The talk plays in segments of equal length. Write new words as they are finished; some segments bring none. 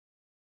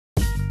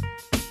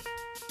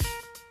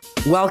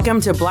Welcome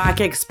to Black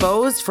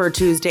Exposed for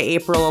Tuesday,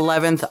 April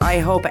 11th. I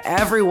hope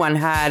everyone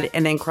had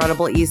an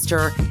incredible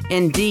Easter.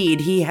 Indeed,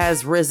 he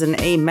has risen.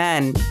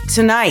 Amen.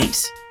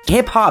 Tonight,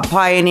 hip-hop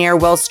pioneer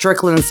Will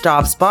Strickland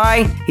stops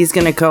by. He's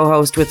going to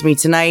co-host with me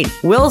tonight.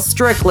 Will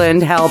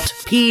Strickland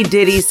helped P.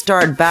 Diddy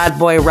start Bad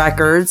Boy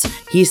Records.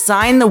 He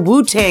signed the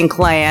Wu-Tang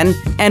Clan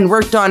and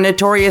worked on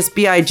Notorious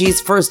B.I.G.'s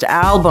first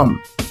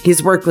album.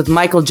 He's worked with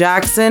Michael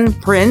Jackson,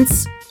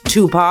 Prince,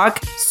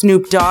 Tupac,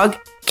 Snoop Dogg,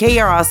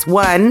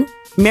 KRS-One,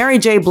 Mary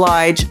J.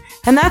 Blige,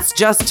 and that's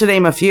just to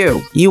name a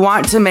few. You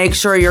want to make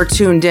sure you're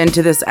tuned in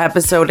to this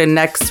episode and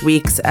next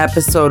week's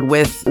episode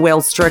with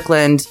Will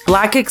Strickland.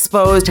 Black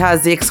Exposed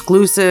has the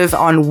exclusive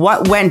on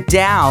what went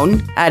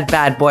down at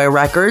Bad Boy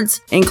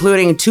Records,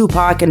 including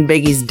Tupac and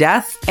Biggie's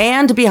death,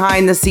 and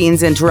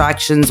behind-the-scenes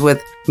interactions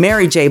with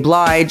Mary J.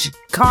 Blige,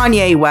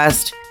 Kanye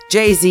West,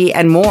 Jay-Z,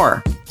 and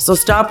more. So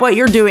stop what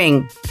you're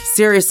doing.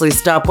 Seriously,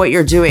 stop what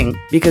you're doing,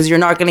 because you're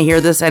not going to hear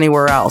this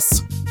anywhere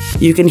else.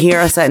 You can hear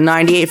us at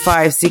 98.5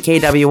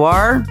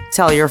 CKWR.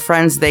 Tell your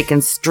friends they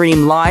can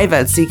stream live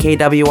at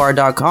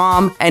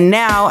ckwr.com. And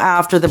now,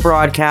 after the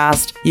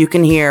broadcast, you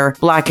can hear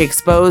Black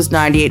Exposed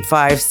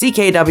 98.5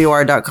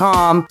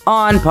 ckwr.com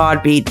on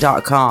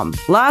podbeat.com.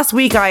 Last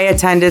week, I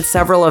attended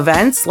several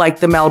events like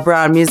the Mel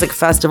Brown Music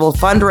Festival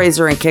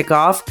fundraiser and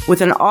kickoff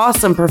with an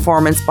awesome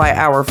performance by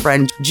our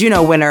friend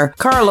Juno winner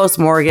Carlos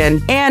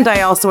Morgan. And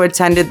I also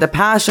attended the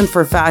Passion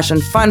for Fashion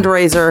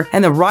fundraiser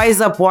and the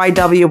Rise Up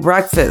YW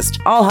breakfast.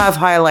 I'll have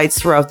highlights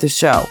throughout the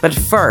show. But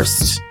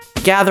first,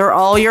 gather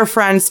all your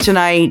friends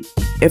tonight.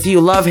 If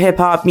you love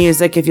hip-hop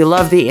music, if you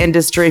love the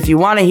industry, if you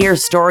want to hear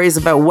stories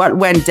about what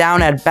went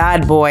down at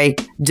Bad Boy,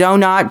 do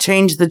not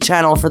change the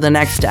channel for the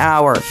next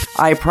hour.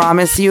 I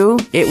promise you,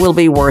 it will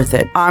be worth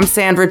it. I'm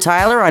Sandra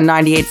Tyler on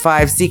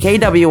 98.5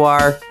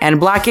 CKWR, and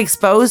Black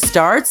Exposed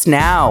starts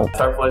now.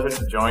 It's our pleasure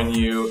to join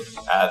you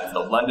at the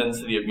London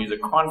City of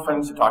Music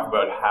Conference to talk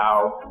about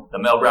how the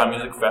Mel Brown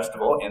Music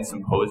Festival and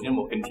Symposium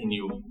will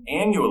continue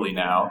annually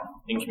now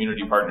in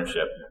community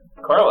partnership.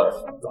 Carlos.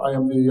 I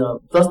am the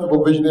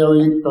festival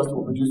visionary,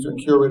 festival producer, and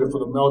curator for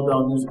the Mel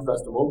Brown Music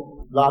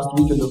Festival. Last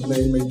weekend of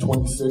May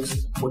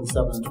 26th,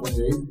 27th, and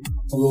 28th,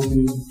 we'll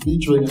be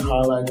featuring and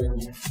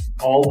highlighting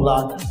all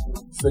Black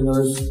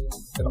singers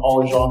in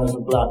all genres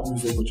of Black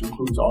music, which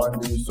includes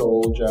R&B,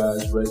 soul,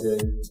 jazz,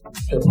 reggae,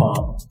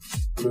 hip-hop,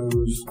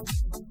 blues,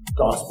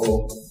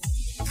 gospel,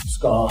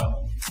 ska.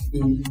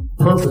 The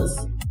purpose,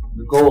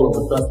 the goal of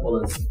the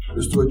festival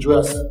is to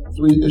address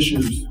three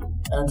issues: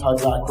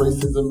 anti-Black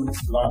racism,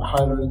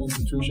 higher learning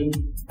institutions,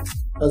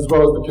 as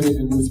well as the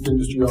Canadian music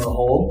industry on a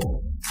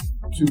whole,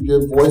 to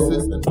give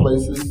voices and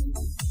places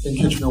in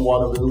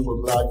Kitchener-Waterloo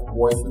for Black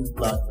voices,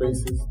 Black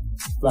faces,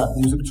 Black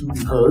music to be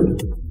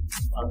heard.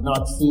 I've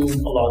not seen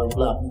a lot of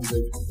Black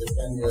music, if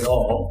any at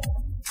all,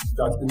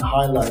 that's been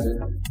highlighted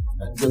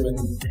and given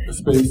the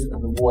space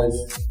and the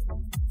voice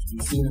to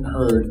be seen and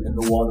heard in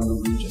the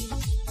Waterloo region.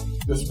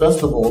 This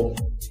festival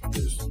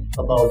is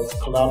about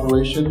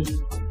collaboration.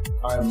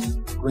 I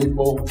am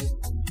grateful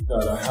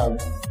that I have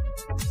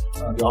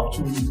the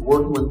opportunity to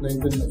work with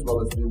Nathan, as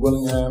well as Lee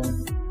Willingham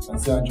and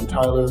Sandra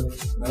Tyler,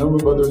 and a number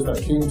of others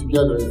that came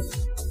together.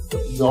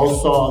 We all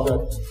saw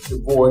that the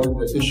void and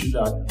the issue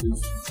that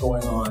is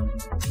going on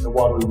in the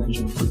Waterloo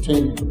region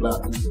pertaining to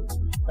Black music.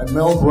 And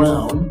Mel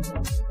Brown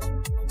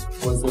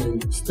was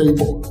a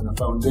staple and a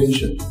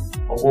foundation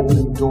of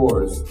opening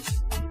doors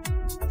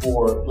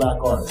for Black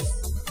artists.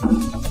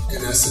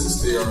 In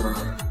essence, they are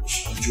a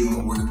Juno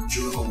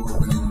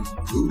Award-winning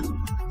group.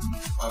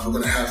 We're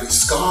going to have a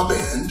ska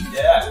band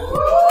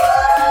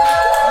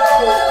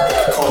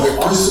called the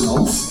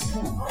Arsenals.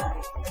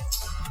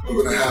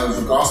 We're going to have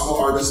a gospel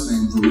artist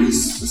named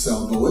Maurice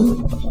Purcell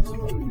Bowen,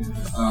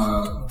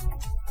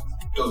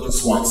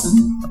 Douglas Watson.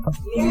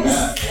 We're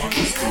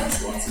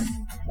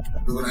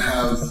going to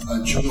have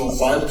a Juno,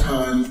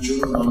 5-time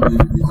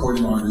Juno-nominated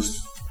recording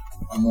artist,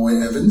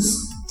 Amoy Evans.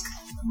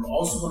 And we're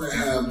also going to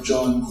have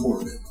John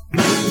Corbin.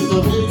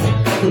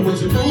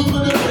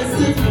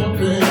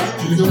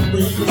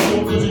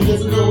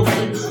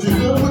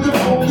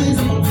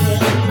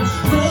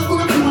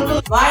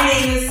 My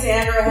name is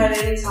Sandra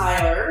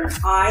Tyler.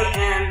 I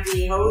am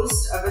the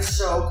host of a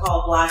show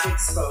called Black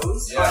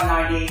Exposed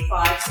on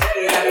 98.5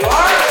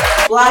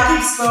 CKWR. Black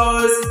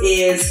Exposed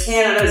is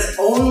Canada's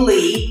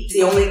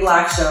the only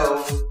Black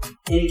show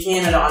in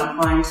Canada on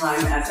primetime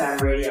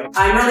FM radio.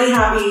 I'm really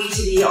happy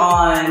to be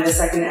on the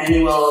second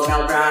annual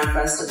Mel Brown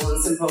Festival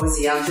and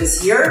Symposium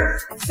this year.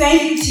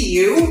 Thank you to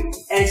you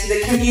and to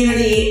the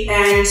community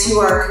and to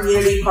our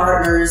community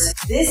partners.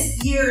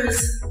 This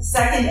year's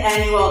second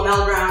annual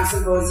Mel Brown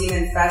Symposium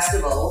and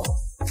Festival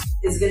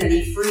is going to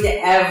be free to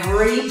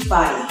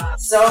everybody.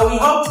 So we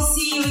hope to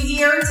see you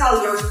here.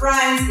 Tell your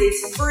friends.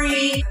 It's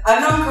free.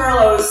 I've known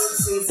Carlos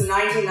since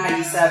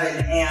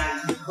 1997,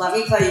 and let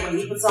me tell you, when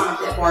he puts on a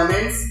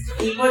performance,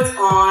 he puts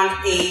on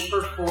a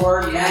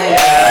performance.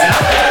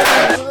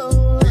 Yeah.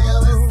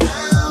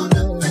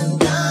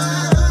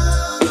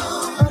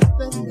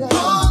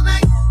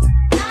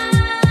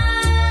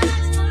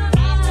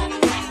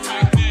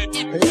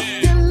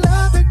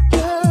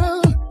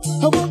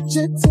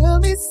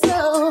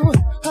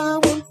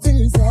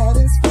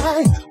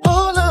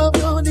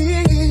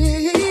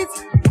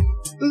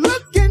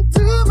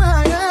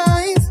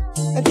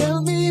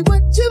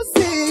 you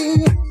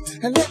see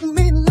and let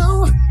me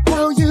know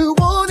how you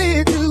want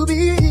it to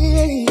be.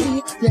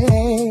 Yeah.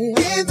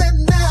 In the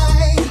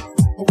night,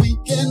 we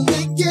can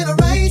make it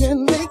right. We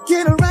can make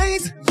it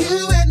right.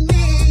 You and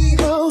me.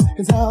 Oh,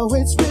 it's how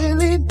it's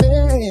really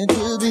meant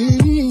to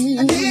be.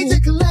 I need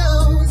you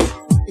close.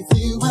 It's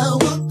you I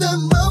want the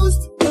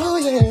most. Oh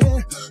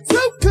yeah. So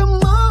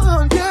come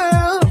on,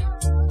 girl.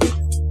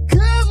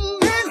 Come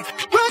and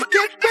rock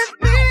it with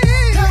me.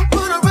 I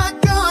wanna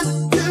rock on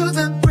to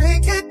the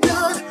break it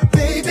dawn.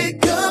 Baby,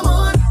 come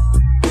on.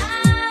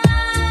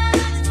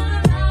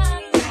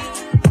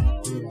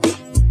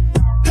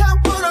 I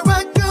wanna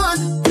rock on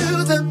to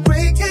the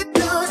break it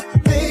dawn.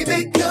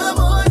 Baby, come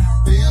on.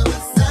 Feel the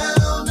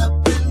sound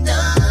up and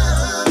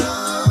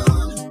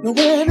down. Now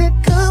when it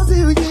comes to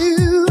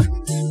you,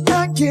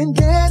 I can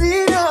get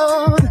it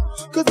on.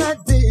 'Cause my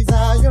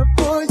desire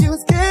for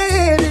you's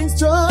getting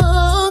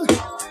strong.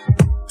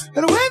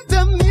 And when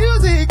the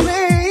music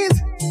plays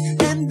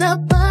and the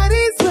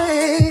body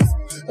sways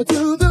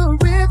to the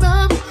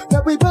rhythm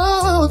that we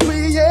both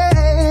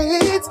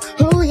create.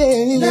 Oh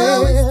yeah.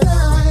 Now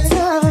it's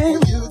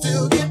time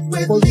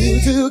for you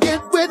to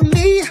get with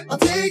me. I'll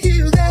take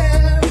you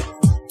there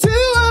to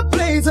a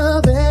place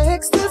of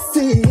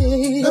ecstasy.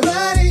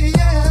 Nobody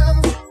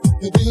else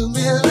can do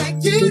me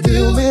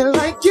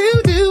like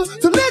you do.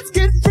 So let's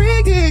get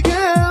freaky,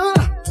 girl.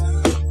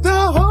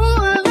 The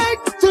whole night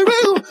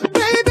through,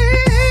 baby.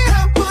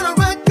 I wanna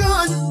rock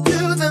on to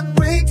the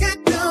break it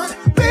dawn.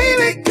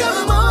 Baby,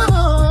 come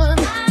on.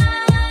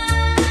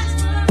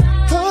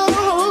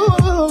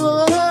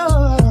 Oh,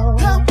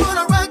 I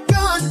wanna rock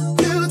on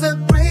to the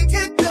break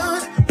it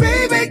dawn.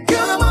 Baby,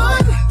 come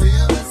on.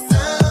 Feel the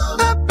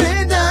sound up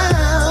and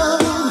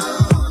down.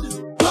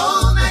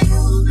 All night,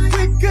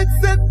 we could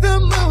set the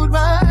mood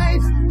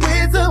right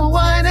with a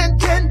wine and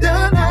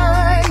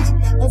candlelight.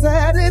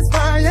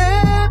 Satisfy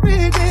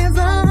every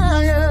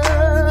desire.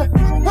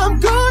 I'm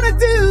gonna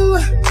do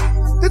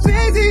the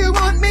things you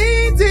want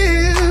me to.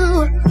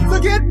 So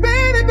get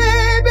ready,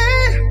 baby.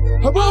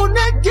 I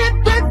wanna get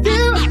with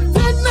you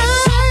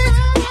tonight.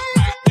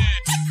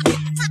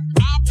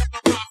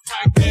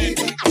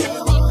 Baby,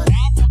 come on.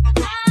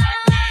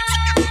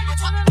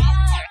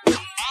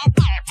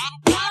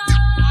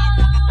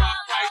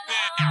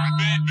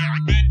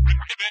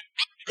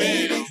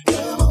 Baby,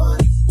 come on.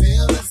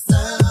 Feel the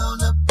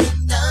sound up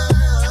and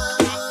down.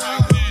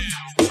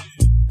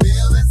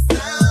 Feel the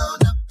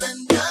sound up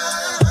and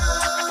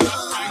down.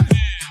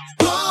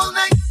 All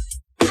night.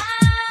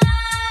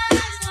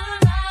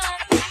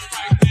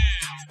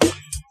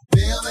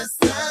 Feel the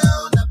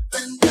sound up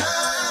and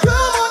down.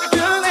 Come on,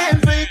 girl, and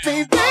break me,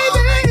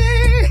 baby.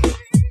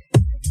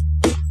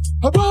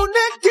 I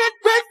wanna get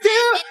with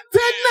you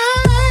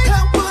tonight. I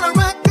wanna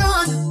rock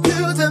on to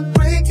the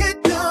break it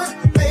dawn.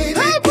 Baby,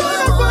 I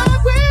wanna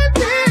rock with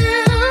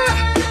you.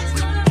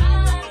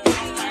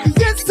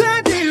 Yes, I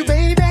do,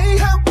 baby.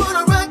 I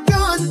wanna rock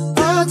on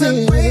to the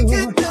break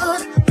it dawn.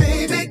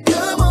 Baby,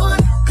 come on.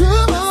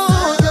 Come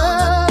on,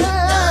 girl.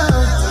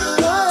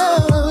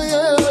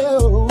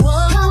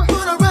 I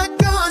wanna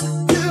rock on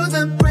to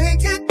the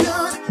break it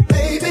dawn.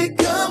 Baby,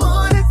 come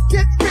on. Let's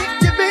get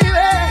freaky,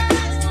 baby.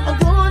 I'm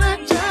gonna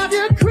drive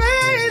you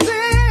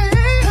crazy.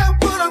 I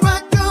wanna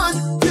rock on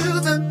to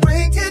the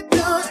break it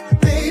dawn.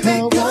 Baby,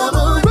 come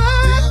on.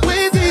 Rock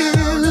with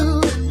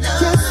you.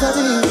 Yes, I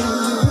do.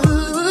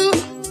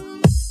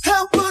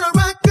 I wanna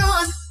rock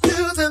on to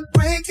the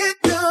break it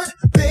dawn.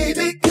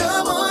 Baby,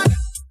 come on.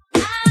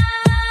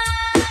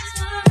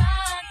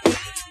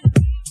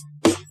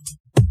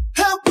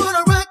 I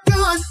wanna rock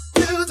on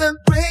to the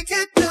break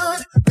it dawn.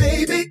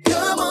 Baby,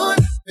 come on.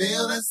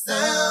 Feel the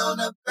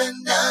sound up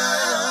and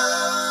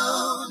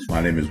down.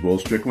 My name is Will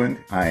Strickland.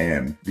 I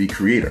am the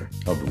creator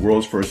of the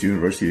world's first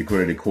university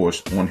accredited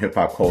course on hip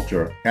hop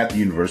culture at the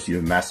University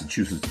of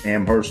Massachusetts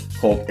Amherst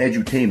called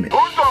Edutainment.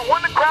 Who's gonna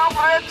win the crown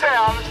for their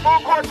town? It's Full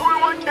Court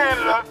 21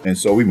 Canada. And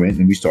so we went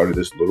and we started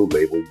this little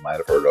label you might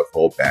have heard of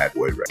called Bad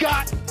Boy Records.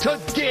 Got to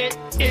get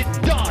it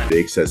done.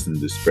 They said some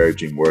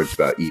disparaging words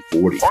about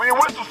E40. On your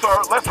whistle,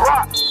 sir. Let's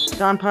rock.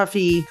 Don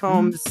Puffy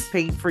Combs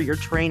paid for your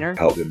trainer.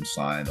 Helped him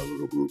sign a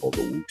little group called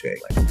the Wu-Tang.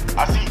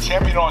 I see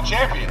champion on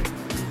champion.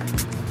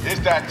 It's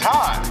that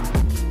time.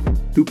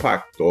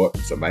 Tupac thought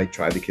somebody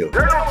tried to kill him.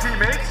 They're no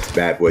teammates.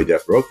 Bad Boy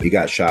Death Row. He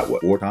got shot,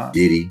 4 times?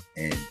 Diddy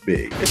and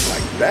Big. It's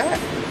like that.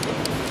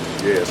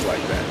 Yeah, it's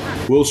like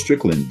that. Will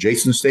Strickland,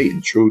 Jason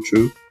Staten,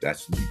 True,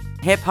 that's me.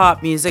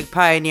 Hip-hop music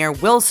pioneer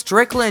Will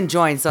Strickland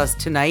joins us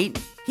tonight.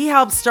 He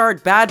helped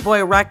start Bad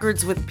Boy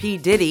Records with P.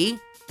 Diddy.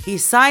 He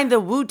signed the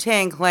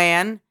Wu-Tang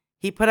Clan.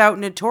 He put out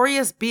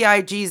Notorious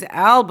B.I.G.'s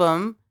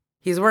album.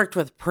 He's worked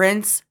with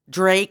Prince,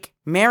 Drake,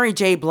 Mary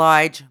J.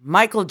 Blige,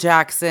 Michael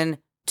Jackson,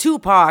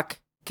 Tupac,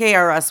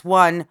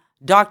 KRS-One,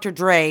 Dr.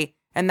 Dre,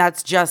 and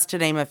that's just to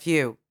name a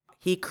few.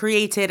 He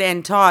created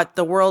and taught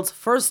the world's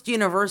first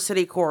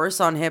university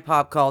course on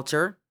hip-hop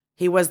culture.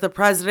 He was the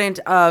president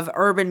of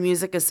Urban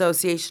Music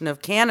Association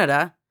of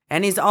Canada,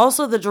 and he's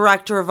also the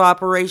director of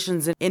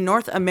operations in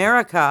North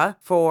America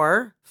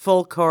for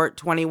Full Court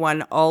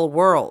 21 All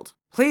World.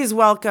 Please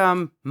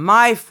welcome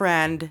my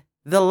friend,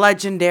 the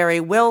legendary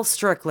Will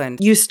Strickland.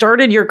 You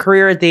started your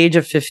career at the age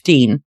of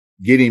 15.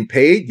 Getting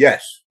paid?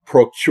 Yes.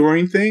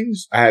 Procuring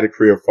things? I had a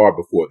career far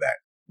before that.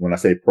 When I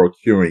say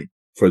procuring,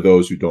 for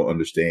those who don't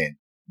understand,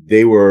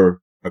 they were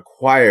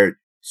acquired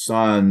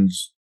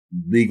sons'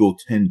 legal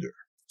tender.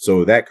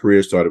 So that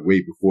career started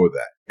way before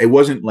that. It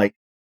wasn't like,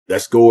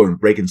 let's go and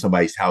break in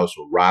somebody's house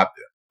or rob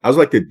them. I was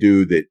like the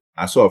dude that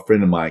I saw a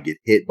friend of mine get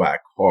hit by a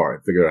car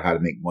and figured out how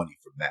to make money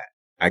from that.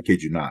 I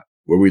kid you not.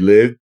 Where we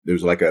lived, there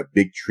was like a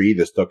big tree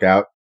that stuck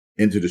out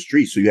into the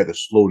street. So you had to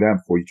slow down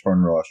before you turn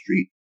across the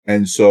street.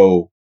 And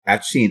so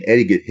after seeing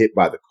Eddie get hit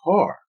by the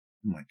car,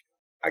 I'm like,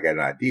 I got an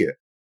idea.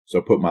 So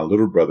I put my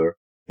little brother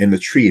in the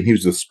tree and he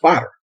was a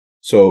spotter.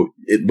 So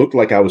it looked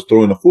like I was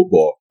throwing a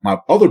football. My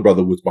other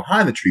brother was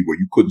behind the tree where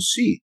you couldn't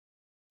see.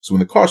 So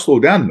when the car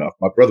slowed down enough,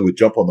 my brother would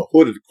jump on the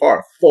hood of the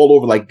car, fall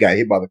over like he got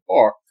hit by the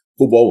car.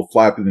 Football would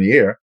fly up in the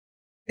air.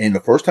 And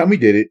the first time we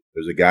did it,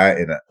 there was a guy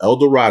in an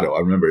Eldorado. I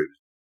remember it was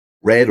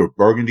red or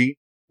burgundy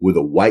with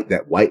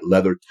that white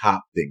leather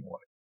top thing on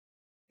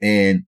it.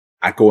 And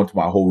I go into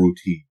my whole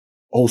routine.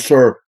 Oh,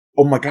 sir.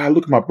 Oh my God.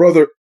 Look at my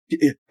brother.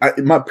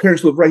 My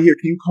parents live right here.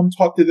 Can you come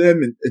talk to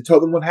them and tell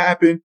them what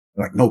happened?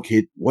 I'm like, no,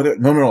 kid. What?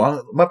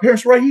 No. My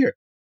parents are right here.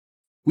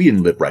 We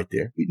didn't live right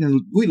there.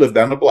 We lived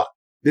down the block.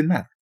 Didn't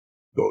matter.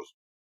 He goes,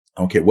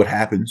 I don't care what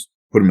happens.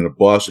 Put him in a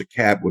bus, a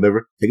cab,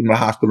 whatever. Take him to the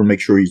hospital, make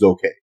sure he's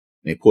okay.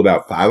 And he pulled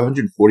out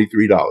 $543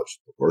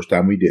 the first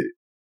time we did it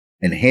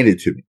and handed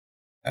it to me.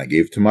 I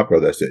gave it to my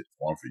brother. I said,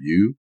 one for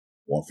you,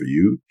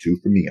 two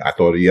for me. I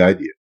thought of the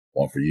idea.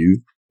 One for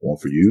you,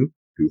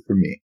 two for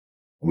me.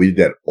 And we did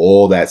that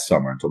all that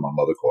summer until my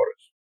mother caught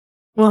us.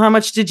 Well, how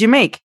much did you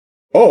make?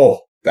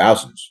 Oh,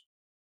 thousands.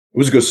 It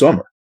was a good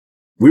summer.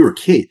 We were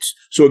kids.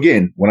 So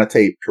again, when I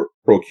take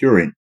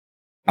procuring,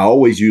 I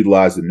always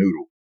utilize the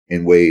noodle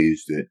in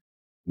ways that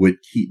would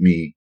keep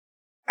me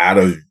out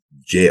of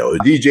jail. The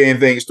DJing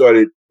thing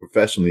started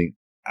professionally.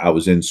 I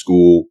was in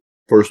school,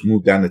 first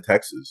moved down to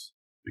Texas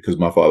because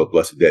my father,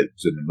 blessed dead,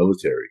 was in the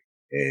military.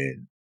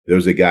 And there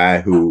was a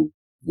guy who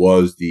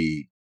was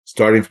the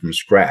starting from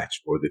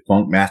scratch or the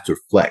funk master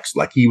flex.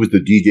 Like he was the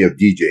DJ of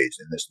DJs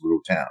in this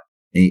little town.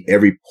 And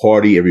every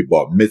party, every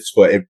bar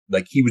mitzvah,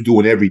 like he was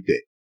doing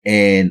everything.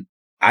 And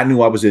I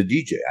knew I was a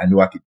DJ. I knew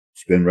I could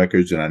spin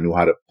records and I knew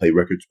how to play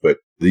records. But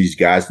these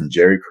guys in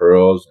Jerry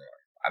curls,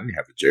 I didn't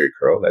have a Jerry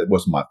curl. That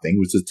wasn't my thing. It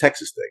was a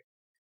Texas thing.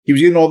 He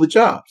was getting all the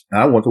jobs and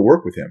I wanted to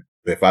work with him.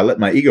 But if I let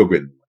my ego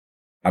get in the way,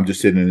 I'm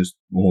just sitting in this,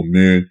 oh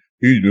man,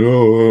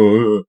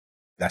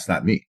 that's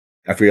not me.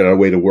 I figured out a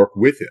way to work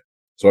with him.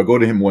 So I go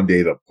to him one day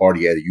at a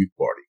party, at a youth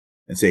party,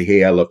 and say,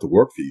 hey, I love to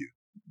work for you.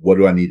 What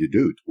do I need to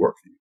do to work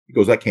for you? He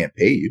goes, I can't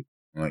pay you.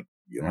 I'm like,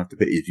 you don't have to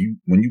pay.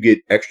 When you get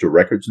extra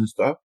records and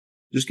stuff,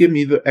 just give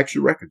me the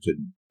extra records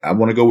and I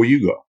want to go where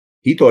you go.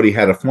 He thought he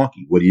had a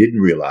flunky. What he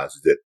didn't realize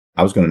is that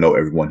I was going to know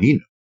everyone he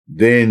knew.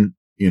 Then,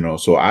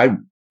 so I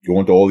go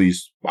into all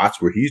these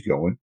spots where he's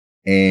going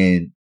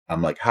and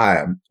I'm like, hi,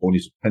 I'm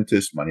Tony's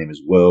apprentice. My name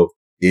is Will.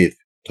 If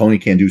Tony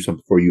can't do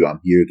something for you, I'm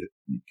here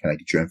can I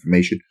get your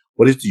information?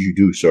 What is it you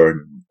do, sir?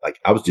 And like,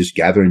 I was just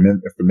gathering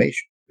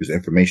information because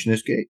information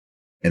is key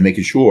and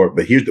making sure.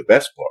 But here's the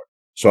best part.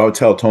 So I would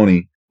tell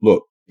Tony,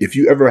 look, if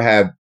you ever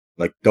have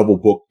like double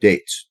book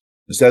dates,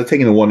 instead of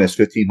taking the one that's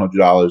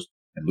 $1,500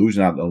 and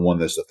losing out on the one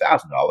that's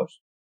 $1,000,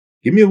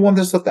 give me the one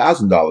that's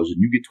 $1,000 and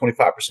you get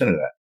 25% of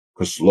that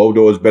because slow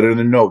dough is better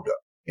than no dough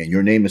and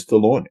your name is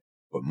still on it.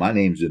 But my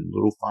name's in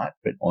little fine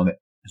print on it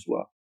as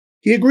well.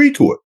 He agreed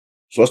to it.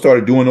 So I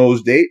started doing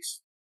those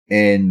dates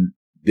and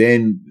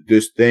then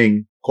this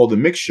thing called the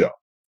mix show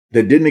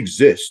that didn't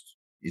exist.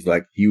 He's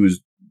like, he was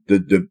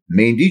the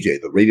main DJ,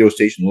 the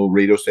little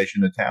radio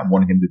station in town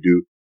wanted him to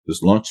do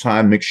this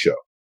lunchtime mix show.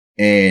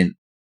 And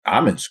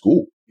I'm in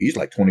school. He's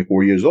like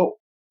 24 years old,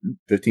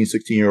 15,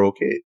 16-year-old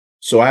kid.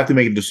 So I have to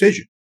make a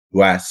decision.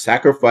 Do I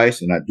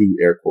sacrifice, and I do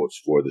air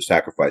quotes for the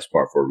sacrifice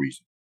part for a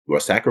reason. Do I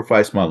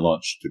sacrifice my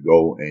lunch to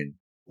go and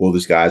pull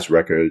this guy's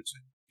records,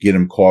 and get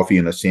him coffee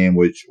and a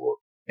sandwich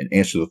and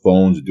answer the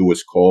phones and do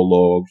his call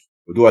logs?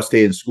 Or do I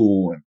stay in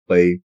school and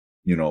play,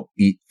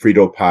 eat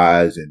Frito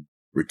pies and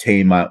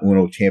retain my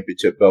Uno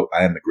championship belt?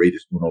 I am the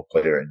greatest Uno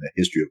player in the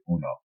history of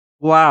Uno.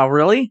 Wow,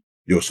 really?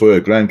 Yo soy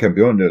el gran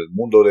campeón del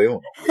mundo de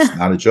Uno. It's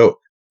not a joke.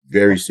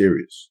 Very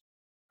serious.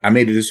 I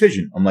made a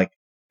decision. I'm like,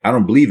 I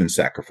don't believe in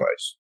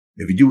sacrifice.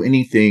 If you do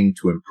anything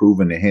to improve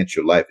and enhance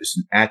your life, it's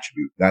an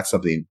attribute, not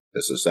something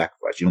that's a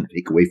sacrifice. You don't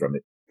take away from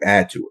it,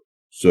 add to it.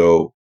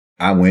 So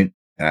I went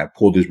and I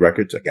pulled his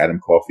records. I got him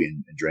coffee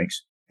and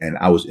drinks, and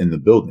I was in the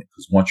building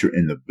because once you're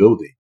in the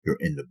building, you're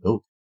in the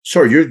building.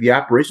 Sir, you're the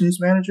operations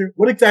manager?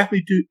 What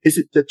exactly is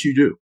it that you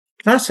do?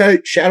 Can I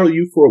shadow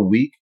you for a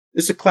week?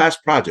 It's a class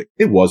project.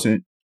 It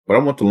wasn't, but I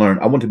want to learn.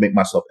 I want to make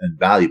myself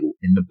invaluable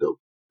in the building.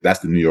 That's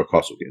the New York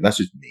hustle game. That's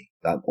just me.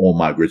 That's all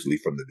my grizzly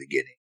from the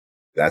beginning.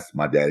 That's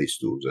my daddy's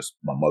stools. That's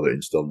my mother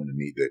instilling in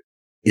me that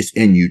it's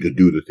in you to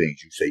do the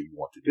things you say you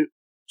want to do.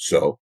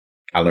 So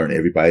I learned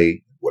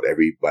what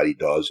everybody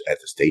does at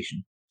the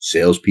station,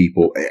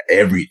 salespeople,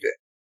 everything.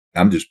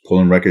 I'm just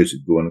pulling records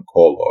and doing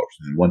call logs.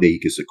 And then one day he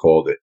gets a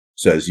call that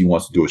says he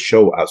wants to do a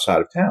show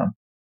outside of town.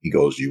 He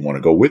goes, "Do you want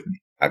to go with me?"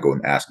 I go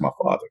and ask my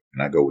father,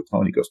 and I go with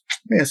Tony. He goes,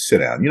 "Man, sit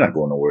down. You're not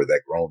going nowhere with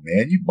that grown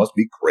man. You must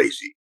be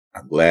crazy."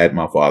 I'm glad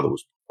my father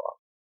was my father,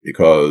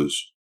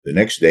 because the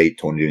next day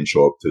Tony didn't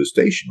show up to the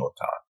station on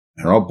time.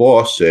 And our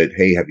boss said,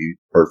 "Hey, have you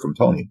heard from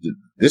Tony?"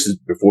 This is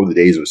before the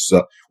days of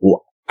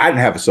well, I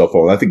didn't have a cell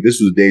phone. I think this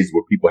was the days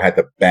where people had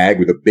the bag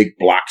with a big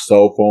block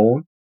cell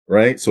phone,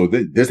 right? So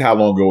this is how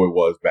long ago it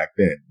was back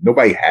then.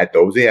 Nobody had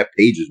those. They had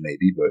pages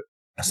maybe, but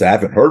I said, "I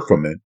haven't heard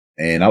from him."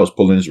 And I was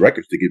pulling his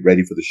records to get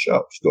ready for the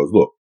show. She goes,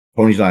 "Look,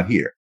 Tony's not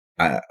here.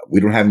 We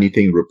don't have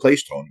anything to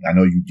replace Tony. I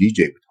know you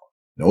DJ with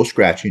Tony. No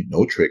scratching,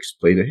 no tricks,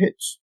 play the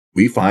hits."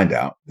 We find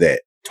out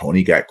that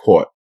Tony got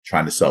caught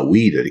trying to sell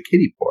weed at a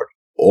kiddie party.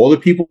 All the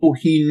people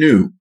he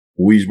knew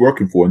who he's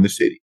working for in the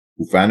city,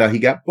 who found out he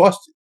got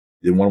busted,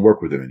 didn't want to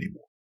work with him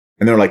anymore.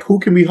 And they're like, "Who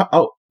can we,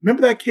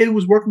 remember that kid who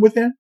was working with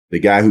him? The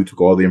guy who took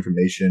all the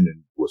information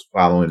and was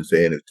following and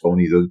saying if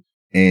Tony does."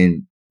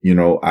 And,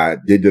 I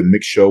did the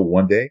mix show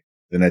one day.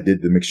 Then I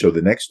did the mix show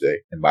the next day.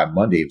 And by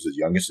Monday, it was the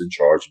youngest in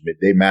charge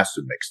midday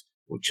master mix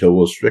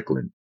with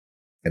Strickland.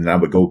 And then I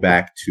would go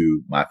back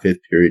to my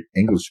 5th period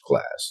English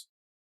class,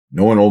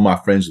 knowing all my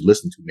friends would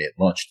listen to me at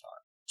lunchtime.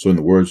 So in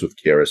the words of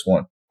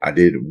KRS-One, I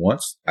did it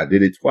once, I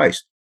did it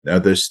twice. Now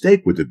there's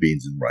steak with the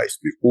beans and rice.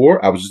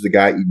 Before, I was just the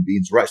guy eating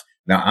beans and rice.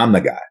 Now I'm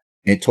the guy.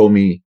 And it told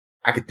me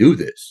I could do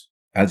this.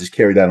 I just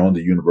carried that on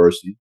to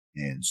university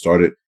and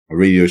started a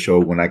radio show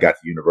when I got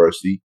to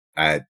university.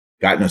 I had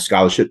gotten a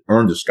scholarship,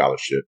 earned a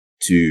scholarship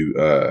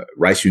to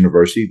Rice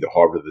University, the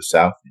Harvard of the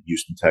South in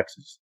Houston,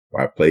 Texas,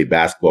 where I played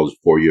basketball as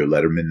a 4-year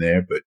letterman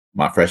there. But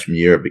my freshman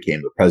year, I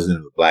became the president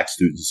of the Black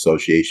Students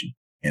Association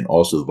and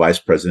also the vice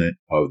president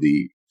of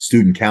the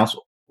student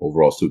council,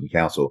 overall student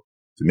council,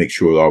 to make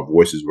sure our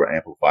voices were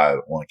amplified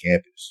on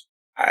campus.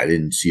 I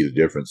didn't see the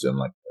difference in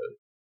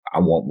I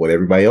want what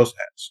everybody else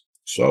has.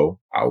 So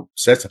I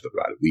said something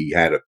about it. We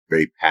had a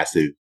very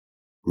passive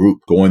group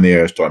going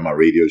there, starting my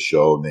radio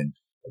show, and then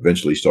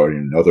eventually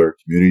starting another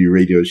community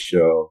radio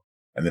show,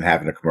 and then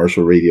having a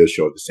commercial radio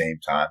show at the same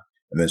time,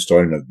 and then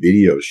starting a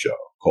video show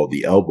called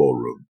The Elbow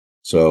Room.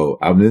 So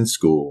I'm in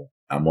school.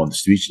 I'm on the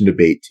speech and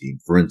debate team,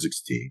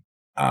 forensics team.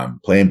 I'm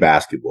playing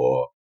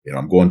basketball.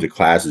 I'm going to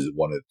classes at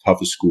one of the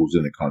toughest schools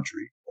in the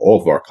country.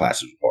 All of our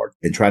classes were hard,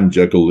 and trying to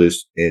juggle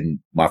this in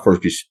my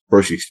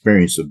first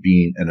experience of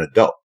being an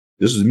adult.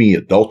 This is me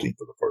adulting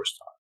for the first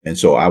time. And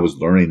so I was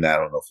learning that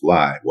on the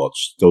fly while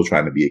still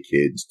trying to be a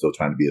kid, still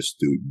trying to be a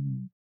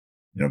student,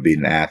 being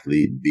an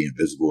athlete and being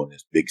visible in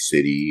this big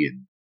city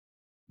and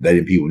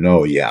letting people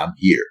know, yeah, I'm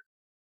here.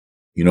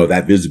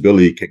 That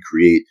visibility can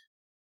create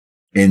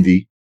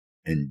envy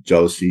and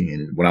jealousy.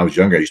 And when I was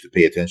younger, I used to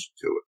pay attention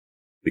to it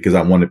because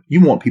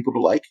you want people to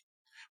like you.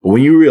 But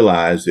when you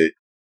realize that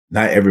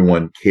not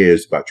everyone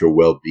cares about your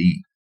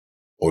well-being,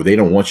 or they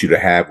don't want you to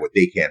have what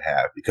they can't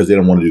have because they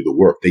don't want to do the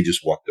work. They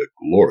just want the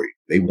glory.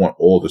 They want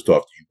all the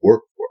stuff that you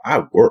work for.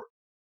 I work,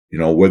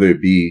 whether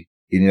it be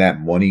getting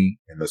that money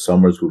in the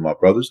summers with my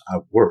brothers, I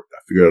worked. I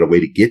figured out a way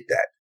to get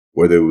that.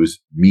 Whether it was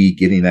me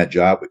getting that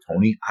job with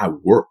Tony, I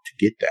worked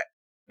to get that.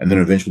 And then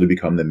eventually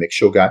become the mix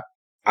show guy.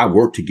 I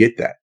worked to get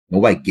that.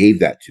 Nobody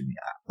gave that to me.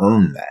 I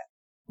earned that.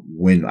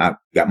 When I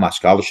got my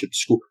scholarship to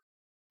school,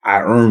 I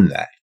earned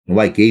that.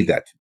 Nobody gave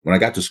that to me. When I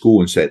got to school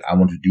and said, I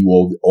want to do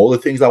all the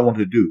things I wanted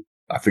to do,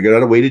 I figured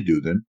out a way to do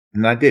them,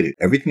 and I did it.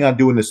 Everything I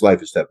do in this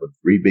life is set up with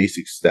 3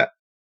 basic steps: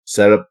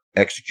 setup,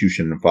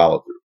 execution, and follow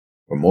through.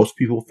 Where most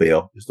people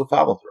fail is the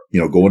follow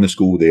through. Going to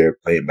school there,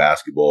 playing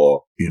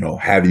basketball,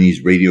 having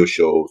these radio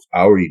shows.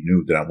 I already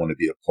knew that I want to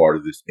be a part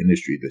of this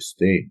industry, this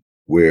thing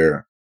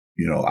where,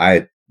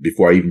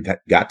 before I even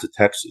got to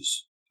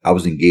Texas, I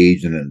was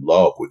engaged and in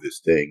love with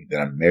this thing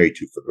that I'm married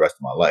to for the rest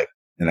of my life.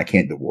 And I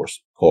can't divorce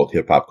it, called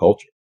hip hop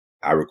culture.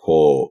 I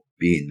recall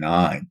being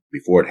 9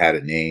 before it had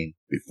a name,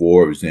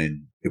 before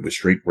it was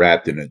shrink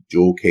wrapped in a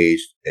jewel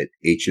case at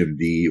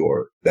HMV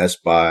or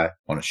Best Buy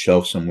on a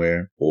shelf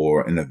somewhere,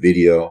 or in a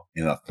video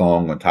in a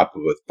thong on top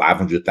of a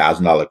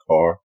 $500,000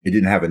 car. It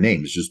didn't have a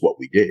name. It's just what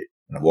we did.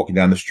 And I'm walking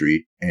down the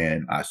street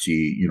and I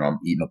see, I'm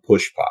eating a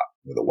push pop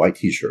with a white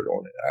t-shirt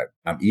on it.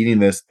 I'm eating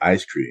this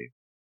ice cream.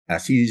 And I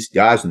see these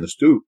guys in the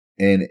stoop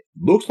and it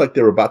looks like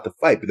they're about to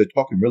fight, but they're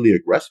talking really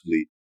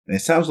aggressively. And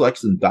it sounds like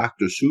some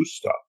Dr. Seuss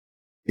stuff.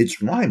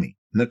 It's rhyming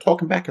and they're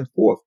talking back and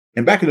forth.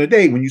 And back in the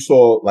day when you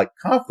saw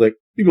conflict,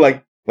 people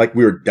like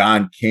we were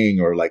Don King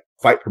or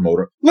fight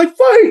promoter,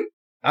 fight.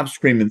 I'm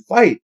screaming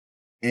fight.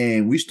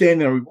 And we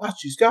stand there and we watch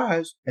these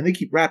guys and they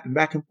keep rapping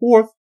back and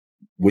forth,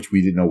 which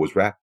we didn't know was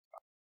rap.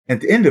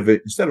 At the end of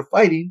it, instead of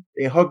fighting,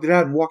 they hugged it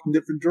out and walked in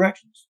different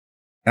directions.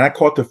 And I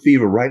caught the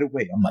fever right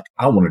away. I'm like,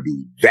 I want to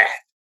do that.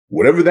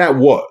 Whatever that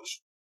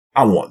was,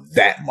 I want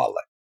that in my life.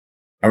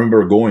 I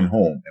remember going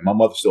home and my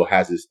mother still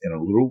has this in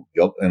a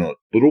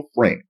little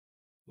frame,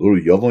 a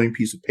little yellowing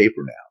piece of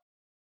paper now.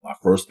 My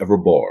first ever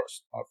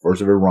bars, my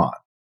first ever rhyme.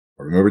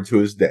 I remember it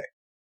to this day.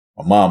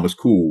 My mom was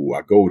cool.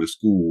 I go to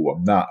school.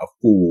 I'm not a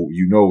fool.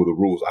 You know the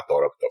rules. I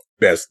thought I was the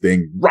best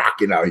thing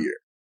rocking out here.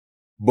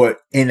 But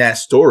in that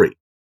story,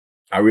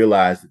 I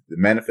realized that the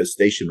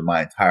manifestation of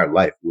my entire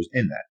life was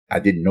in that. I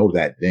didn't know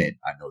that then.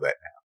 I know that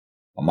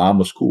now. My mom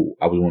was cool.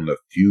 I was one of the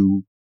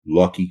few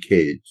lucky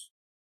kids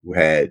who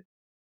had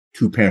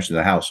two parents in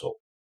the household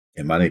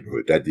in my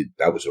neighborhood.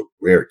 That was a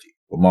rarity.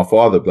 But my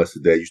father, blessed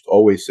the day, used to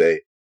always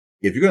say,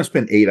 if you're going to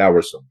spend 8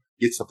 hours somewhere,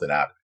 get something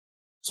out of it.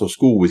 So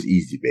school was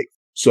easy big.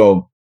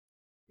 So,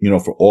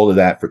 for all of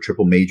that, for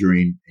triple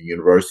majoring in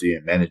university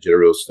and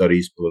managerial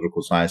studies,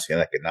 political science and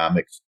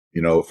economics,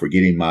 for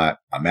getting my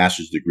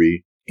master's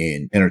degree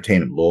in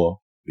entertainment law,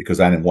 because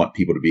I didn't want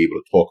people to be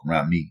able to talk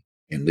around me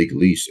in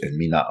legalese and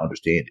me not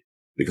understand it.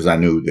 Because I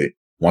knew that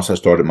once I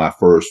started my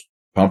first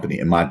company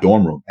in my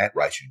dorm room at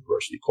Rice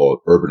University called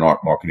Urban Art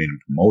Marketing and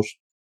Promotion,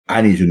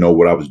 I needed to know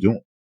what I was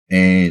doing.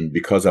 And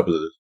because I was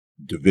a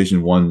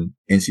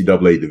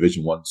NCAA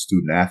Division I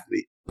student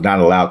athlete, not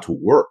allowed to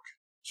work.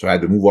 So I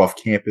had to move off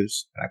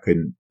campus, and I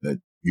couldn't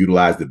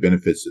utilize the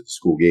benefits that the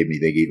school gave me.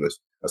 They gave us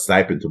a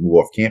stipend to move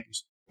off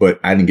campus, but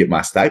I didn't get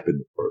my stipend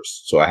at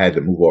first. So I had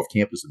to move off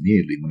campus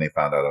immediately when they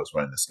found out I was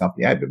running this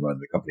company. I had been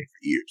running the company for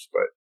years,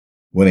 but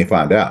when they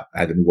found out, I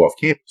had to move off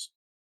campus.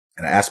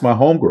 And I asked my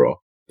homegirl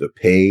to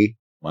pay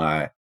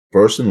my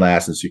first and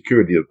last and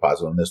security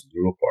deposit on this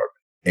little apartment.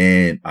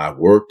 And I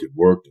worked and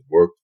worked and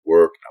worked and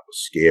worked. I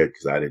was scared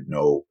because I didn't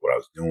know what I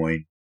was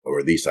doing, or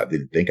at least I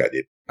didn't think I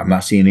did. I'm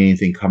not seeing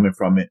anything coming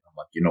from it. I'm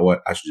like, you know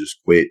what? I should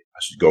just quit. I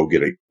should go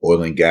get an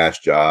oil and gas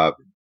job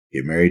and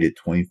get married at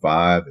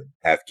 25 and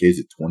have kids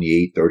at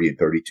 28, 30, and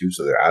 32.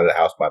 So they're out of the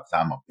house by the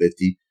time I'm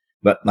 50.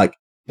 But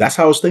that's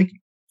how I was thinking.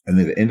 And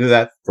then at the end of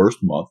that first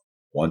month,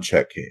 one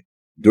check came.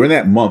 During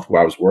that month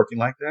where I was working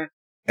like that,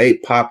 I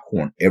ate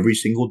popcorn every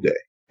single day.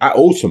 I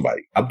owed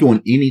somebody. I'm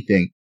doing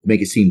anything to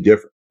make it seem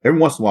different. Every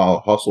once in a while,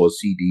 I'll hustle a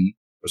CD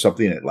or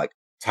something at like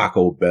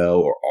Taco Bell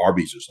or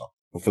Arby's or something.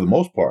 But for the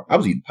most part, I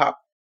was eating popcorn.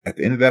 At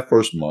the end of that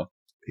first month,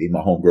 I paid my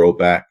homegirl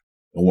back.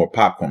 No more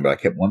popcorn, but I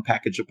kept one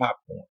package of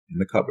popcorn in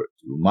the cupboard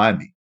to remind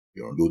me,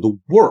 you don't do the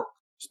work.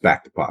 It's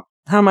back to popcorn.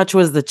 How much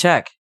was the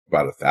check?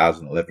 About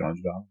 $1,000, $1,100.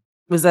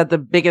 Was that the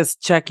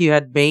biggest check you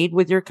had made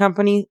with your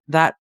company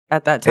at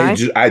that time?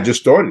 I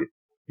just started.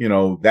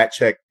 That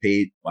check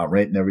paid my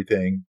rent and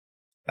everything.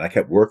 And I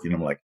kept working.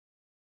 I'm like,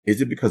 is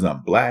it because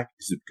I'm black?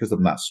 Is it because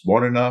I'm not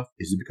smart enough?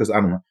 Is it because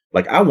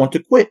I want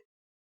to quit?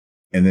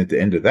 And then at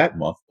the end of that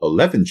month,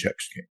 11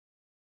 checks came.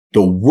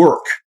 The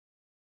work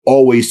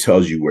always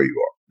tells you where you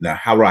are. Now,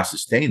 how do I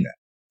sustain that?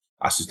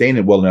 I sustained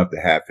it well enough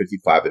to have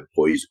 55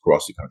 employees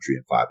across the country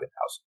and 5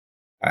 in-house.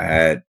 I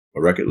had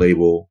a record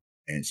label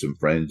and some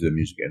friends in the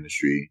music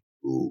industry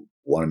who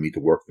wanted me to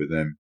work for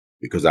them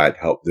because I'd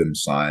helped them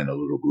sign a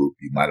little group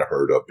you might have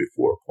heard of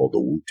before called the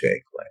Wu-Tang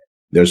Clan.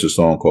 There's a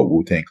song called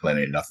Wu-Tang Clan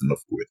Ain't Nothing to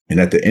F With. And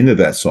at the end of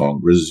that song,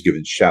 Riz is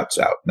giving shouts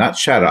out. Not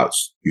shout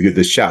outs. You get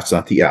the shouts,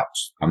 not the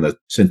outs. I'm the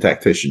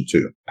syntactician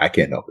too. I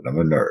can't help it. I'm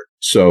a nerd.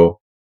 So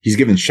he's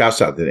giving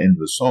shouts out at the end of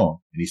the song.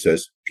 And he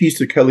says, peace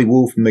to Kelly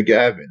Wu from the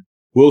Gavin,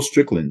 Will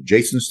Strickland,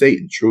 Jason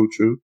Staten, true.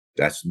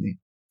 That's me.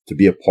 To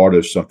be a part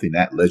of something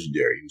that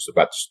legendary. He was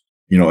about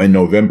to, in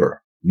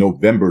November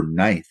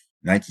 9th,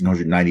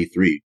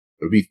 1993.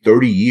 It'll be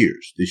 30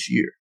 years this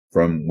year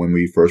from when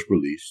we first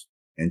released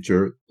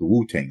Enter the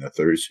Wu-Tang, the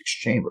 36th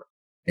Chamber.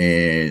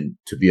 And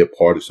to be a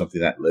part of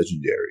something that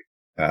legendary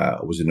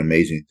was an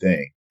amazing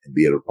thing. And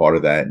be a part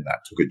of that. And I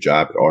took a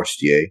job at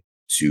RCA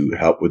to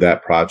help with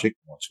that project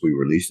once we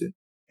released it,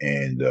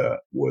 and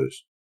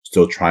was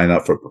still trying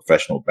out for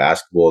professional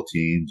basketball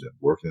teams and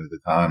working at the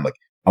time. Like,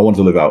 I wanted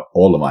to live out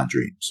all of my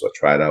dreams. So I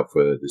tried out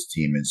for this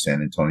team in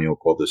San Antonio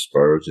called the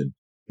Spurs and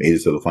made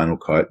it to the final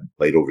cut and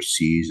played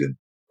overseas in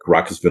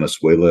Caracas,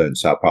 Venezuela and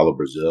Sao Paulo,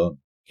 Brazil.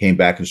 Came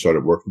back and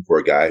started working for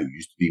a guy who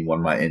used to be one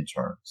of my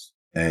interns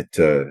at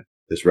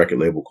this record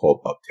label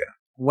called Uptown.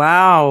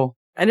 Wow.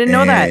 I didn't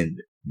know that. And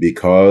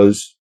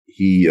because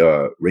he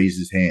raised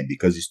his hand,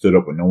 because he stood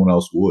up when no one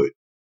else would,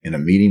 in a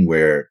meeting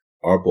where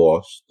our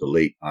boss, the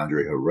late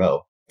Andre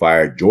Harrell,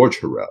 fired George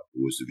Harrell,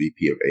 who was the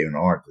VP of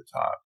A&R at the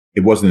time.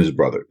 It wasn't his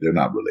brother. They're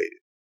not related.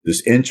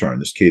 This intern,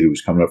 this kid who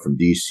was coming up from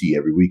D.C.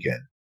 every weekend,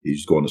 he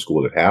was going to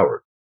school at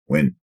Howard.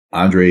 When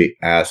Andre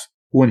asked,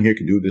 who in here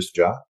can do this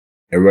job?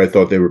 Everybody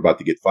thought they were about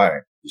to get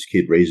fired. This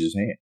kid raised his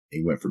hand.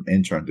 He went from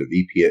intern to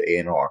VP at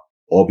A&R,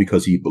 all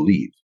because he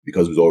believed,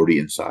 because it was already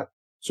inside.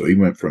 So he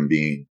went from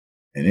being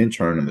an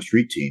intern on the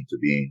street team to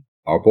being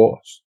our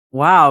boss.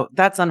 Wow,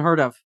 that's unheard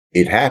of.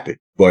 It happened,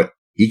 but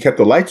he kept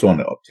the lights on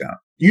in Uptown.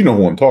 You know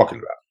who I'm talking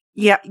about.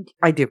 Yeah,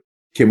 I do.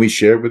 Can we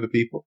share it with the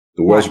people?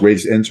 The world's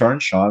greatest intern,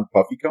 Sean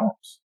Puffy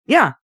Combs.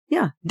 Yeah,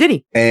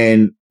 Diddy.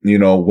 And,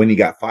 when he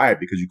got fired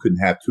because you couldn't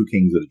have two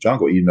kings of the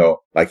jungle,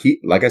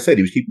 like I said,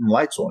 he was keeping the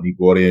lights on. He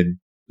brought in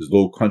this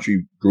little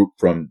country group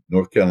from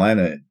North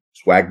Carolina and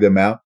swagged them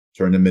out,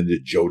 turned them into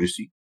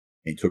Jodeci.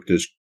 And he took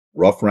this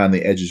rough around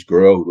the edges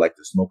girl who liked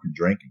to smoke and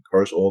drink and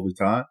curse all the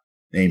time,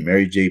 named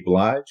Mary J.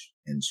 Blige,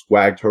 and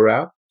swagged her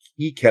out.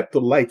 He kept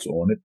the lights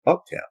on at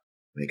Uptown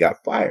when he got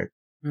fired.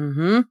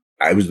 Mm-hmm.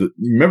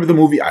 Remember the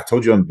movie? I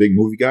told you I'm a big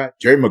movie guy.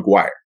 Jerry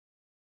Maguire.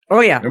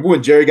 Oh, yeah. Remember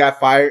when Jerry got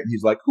fired and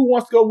he's like, who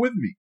wants to go with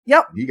me?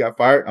 Yep. And he got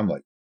fired. I'm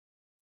like,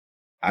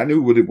 I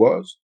knew what it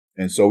was.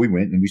 And so we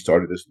went and we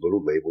started this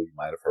little label you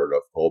might have heard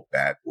of called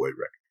Bad Boy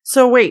Records.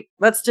 So wait,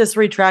 let's just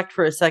retract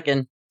for a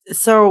second.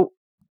 So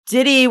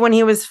Diddy, when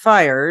he was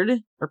fired,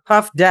 or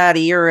Puff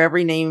Daddy, or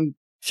every name,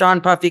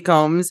 Sean Puffy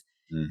Combs,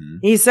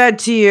 he said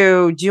to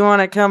you, do you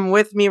want to come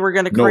with me? We're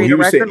going to create a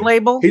record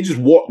label? He just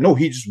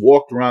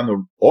walked around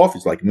the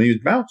office like when he was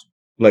bouncing.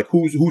 Like,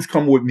 who's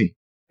coming with me?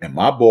 And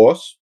my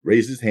boss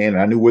raised his hand,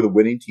 and I knew where the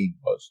winning team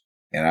was.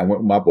 And I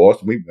went with my boss,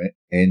 and we went.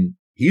 And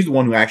he's the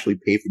one who actually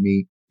paid for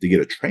me to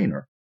get a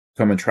trainer,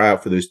 come and try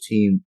out for this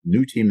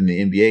new team in the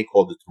NBA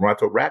called the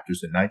Toronto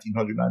Raptors in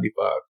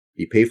 1995.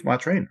 He paid for my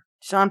trainer.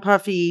 Sean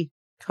Puffy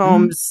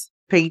Combs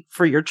paid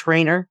for your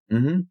trainer?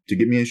 To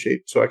get me in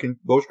shape so I can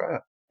go try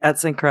out.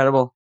 That's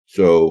incredible.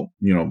 So,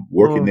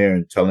 working there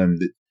and telling him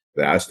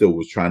that I still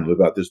was trying to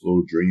live out this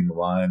little dream of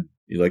mine.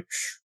 He's like,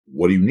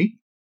 what do you need?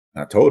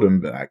 And I told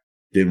him that I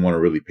didn't want to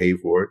really pay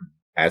for it.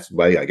 Asked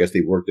somebody, I guess they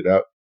worked it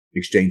out,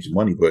 exchanged the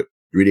money, but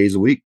 3 days a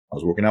week, I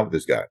was working out with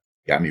this guy.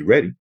 Got me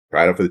ready.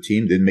 Tried out for the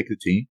team, didn't make the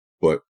team,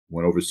 but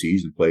went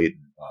overseas and played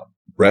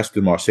Brest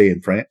and Marseille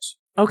in France.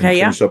 Okay,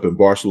 yeah. Finished up in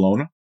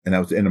Barcelona. And that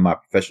was the end of my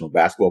professional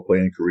basketball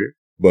playing career.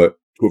 But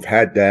to have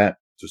had that,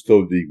 to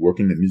still be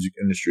working in the music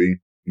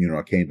industry,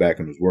 I came back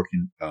and was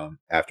working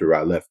after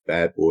I left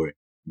Bad Boy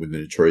with the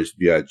Notorious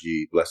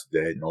B.I.G., Blessed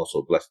Dead, and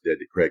also Blessed Dead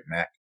to Craig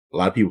Mack. A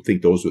lot of people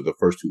think those were the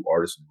first two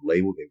artists in the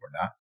label. They were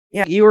not.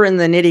 Yeah, you were in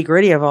the nitty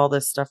gritty of all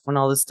this stuff when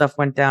all this stuff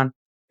went down.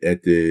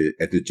 At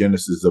the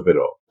genesis of it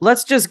all.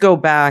 Let's just go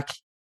back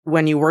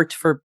when you worked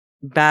for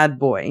Bad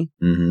Boy.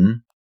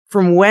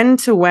 From when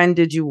to when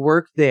did you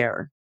work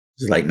there?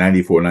 It's like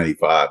 94,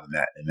 95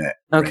 in that.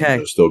 Okay.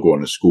 Range. Still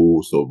going to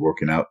school, still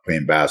working out,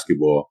 playing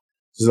basketball.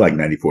 This is like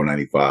 94,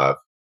 95.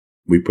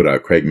 We put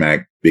out Craig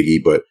Mack,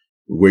 Biggie, but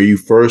where you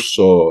first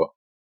saw,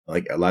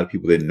 like a lot of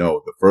people didn't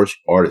know, the first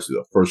artist,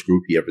 the first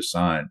group he ever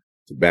signed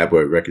to Bad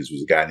Boy Records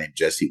was a guy named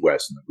Jesse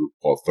West in a group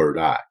called Third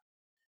Eye.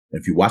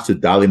 And if you watch the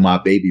Dolly My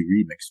Baby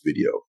remix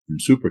video from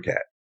Supercat,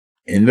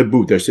 in the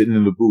booth, they're sitting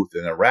in the booth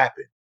and they're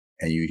rapping.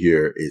 And you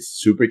hear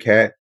it's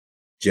Supercat,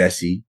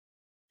 Jesse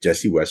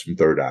West from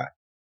Third Eye,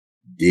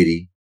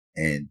 Diddy,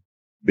 and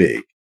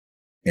Big.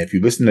 And if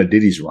you listen to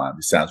Diddy's rhyme,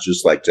 it sounds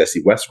just like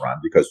Jesse West's rhyme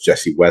because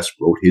Jesse West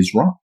wrote his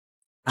rhyme.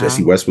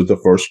 Jesse West was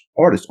the first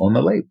artist on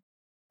the label.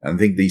 And I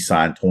think they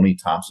signed Tony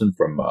Thompson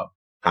from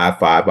High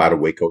Five out of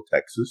Waco,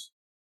 Texas.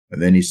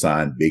 And then he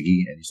signed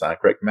Biggie and he signed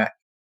Craig Mack.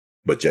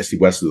 But Jesse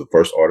West is the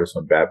first artist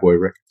on Bad Boy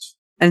Records.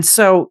 And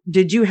so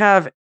did you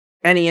have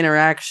any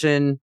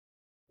interaction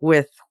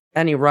with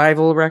any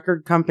rival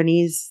record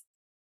companies?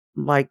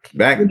 Like,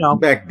 back then,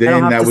 I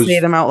don't have to say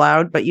them out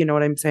loud, but you know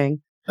what I'm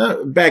saying?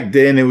 Back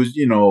then, it was,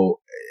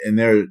 and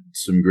there are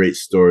some great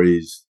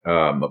stories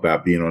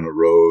about being on the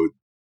road.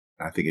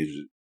 I think it was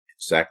in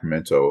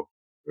Sacramento.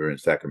 We were in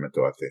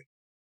Sacramento, I think,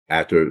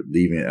 after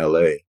leaving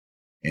LA.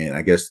 And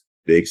I guess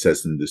Big said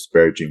some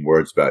disparaging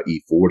words about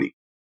E40,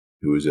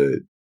 who was a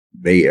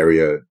Bay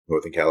Area,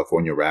 Northern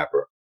California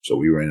rapper. So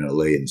we were in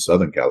LA in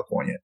Southern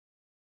California.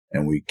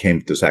 And we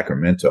came to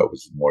Sacramento,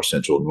 which is more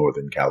central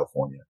Northern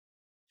California.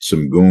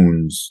 Some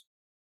goons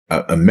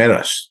met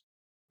us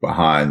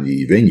behind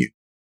the venue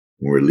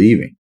when we were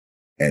leaving.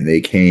 And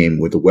they came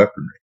with the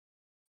weaponry.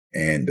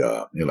 And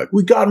they're like,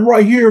 we got him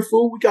right here,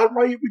 fool. We got him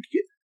right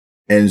here.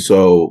 And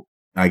so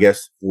I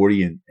guess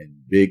 40 and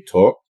Big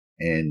talked.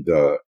 And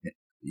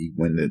he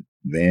went in the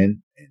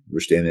van and we're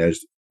standing there,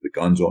 the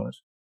guns on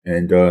us.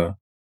 And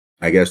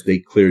I guess they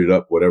cleared it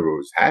up, whatever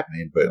was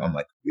happening. But I'm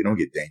like, we don't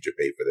get danger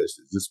pay for this.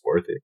 Is this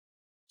worth it?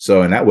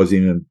 So, and that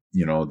wasn't even,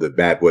 the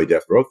Bad Boy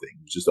Death Row thing.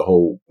 It was just a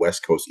whole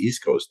West Coast,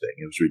 East Coast thing.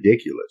 It was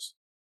ridiculous,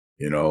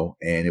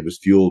 and it was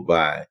fueled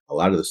by a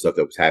lot of the stuff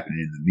that was happening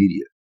in the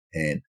media.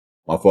 And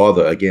my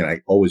father, again, I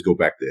always go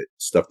back to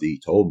stuff that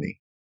he told me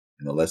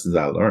and the lessons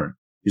I learned.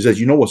 He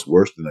says, what's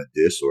worse than a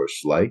diss or a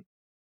slight?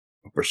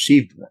 A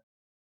perceived one.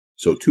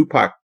 So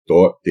Tupac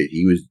thought that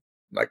he was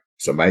like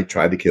somebody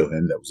tried to kill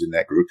him that was in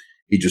that group.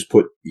 He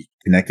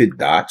connected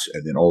dots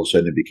and then all of a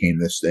sudden it became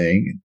this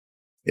thing. And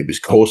it was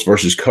coast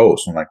versus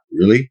coast. I'm like,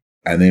 really?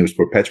 And then it was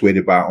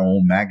perpetuated by our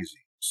own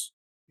magazines.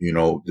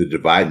 The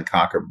divide and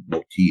conquer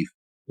motif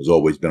has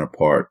always been a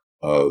part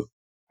of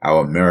how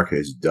America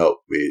has dealt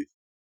with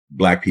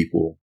Black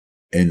people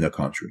in the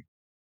country.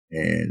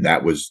 And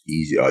that was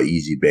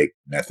easy baked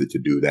method to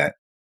do that.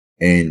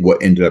 And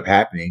what ended up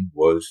happening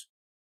was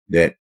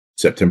that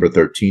September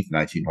 13th,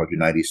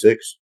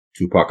 1996,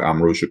 Tupac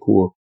Amaru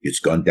Shakur gets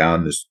gunned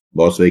down this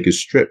Las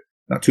Vegas strip.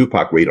 Now,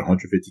 Tupac weighed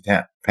 150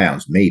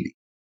 pounds, maybe.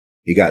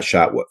 He got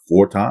shot,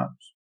 4 times?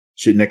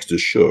 Shit next to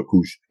Suge,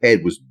 whose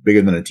head was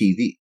bigger than a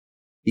TV.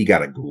 He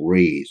got a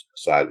graze on the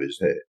side of his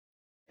head.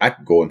 I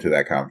could go into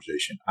that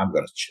conversation. I'm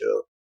going to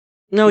chill.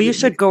 No, you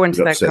should go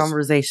into that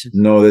conversation.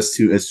 No, that's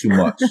too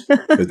much.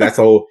 Because that's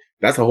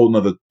a whole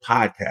nother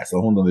podcast, a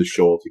whole nother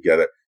show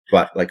altogether.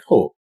 But like,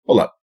 hold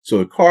up. So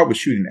the car was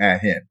shooting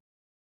at him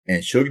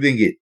and Suge didn't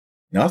get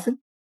nothing?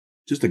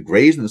 Just a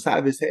graze on the side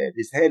of his head?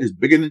 His head is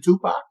bigger than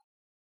Tupac?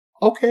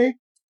 Okay.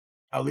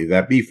 I'll leave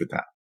that be for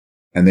time.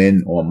 And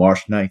then on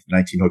March 9th,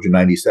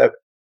 1997,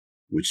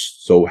 which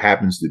so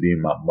happens to be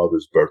my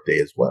mother's birthday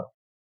as well.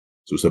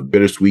 So it's a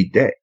bittersweet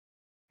day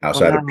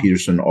outside of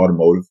Peterson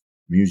Automotive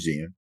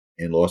Museum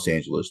in Los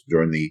Angeles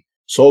during the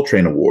Soul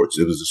Train Awards.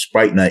 It was a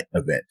Sprite Night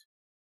event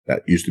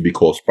that used to be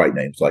called Sprite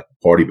Night. It was like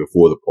the party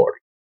before the party.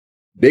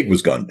 Big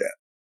was gunned down.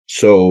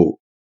 So,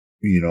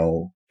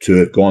 to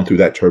have gone through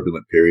that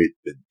turbulent period,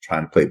 been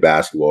trying to play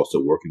basketball,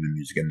 still working in the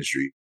music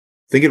industry,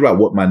 thinking about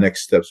what my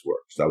next steps were.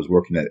 So I was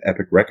working at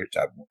Epic Records.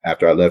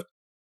 After I left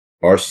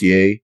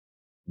RCA,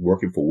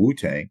 working for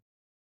Wu-Tang,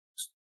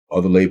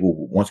 other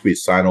label, once we had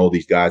signed all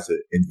these guys to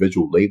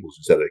individual labels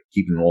instead of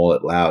keeping them all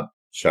at Loud,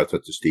 shouts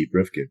out to Steve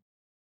Rifkin,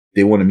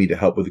 they wanted me to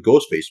help with the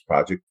Ghostface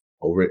project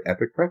over at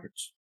Epic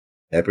Records.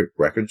 Epic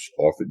Records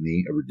offered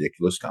me a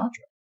ridiculous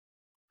contract.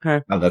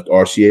 Okay. I left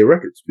RCA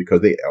Records because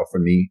they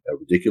offered me a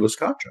ridiculous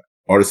contract.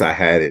 Artists I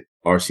had at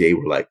RCA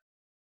were like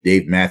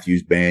Dave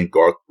Matthews Band,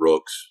 Garth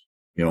Brooks,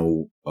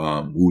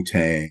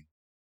 Wu-Tang,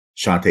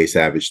 Shantae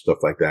Savage, stuff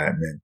like that.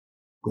 And then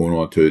going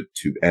on to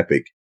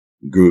Epic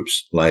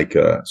groups like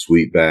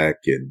Sweetback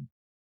and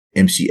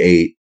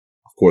MC8,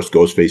 of course,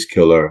 Ghostface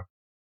Killer,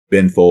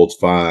 Ben Folds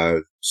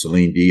 5,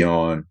 Celine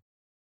Dion,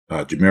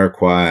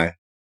 Jamiroquai,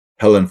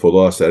 Helen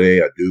Fuller,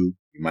 Sade Adu.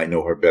 You might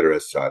know her better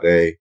as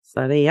Sade.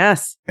 Sade,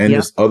 yes. And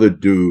this other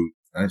dude,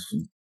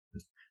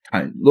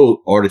 tiny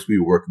little artist we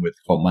were working with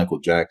called Michael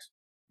Jackson.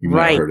 You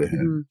might have heard of him.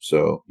 Mm-hmm.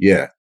 So,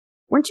 yeah.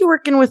 Weren't you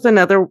working with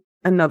another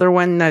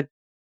one that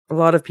a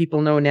lot of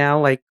people know now,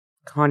 like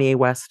Kanye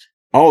West?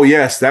 Oh,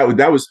 yes.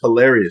 That was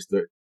hilarious.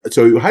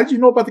 So how did you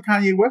know about the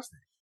Kanye West thing?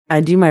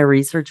 I do my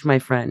research, my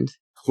friend.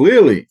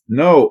 Clearly.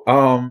 No,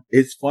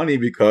 it's funny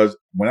because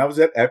when I was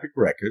at Epic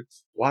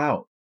Records,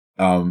 wow.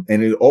 And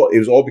it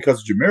was all because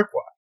of Jamiroquai.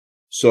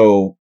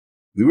 So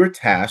we were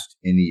tasked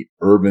in the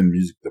urban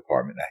music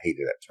department. I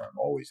hated that term,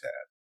 always had.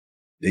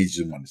 They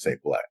just wanted to say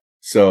black.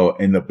 So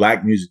in the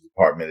black music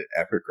department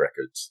at Epic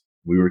Records,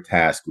 we were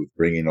tasked with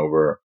bringing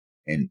over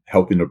and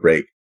helping to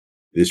break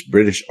this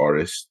British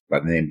artist by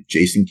the name of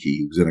Jason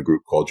Key, who was in a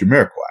group called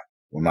Jamiroquai,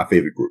 one of my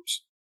favorite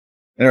groups.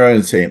 And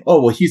everyone's saying,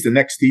 oh, well, he's the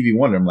next Stevie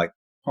Wonder. I'm like,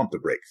 pump the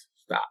brakes.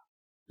 Stop.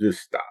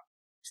 Just stop.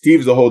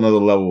 Steve's a whole nother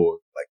level.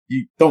 Like,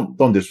 you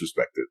don't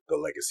disrespect the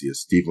legacy of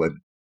Strickland,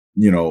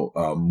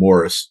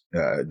 Morris.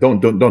 Don't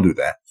do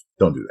that.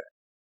 Don't do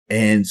that.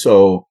 And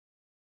so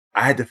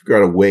I had to figure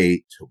out a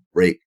way to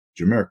break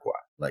Jamiroquai.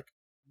 Like,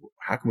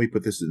 how can we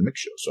put this in a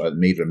mix show? So I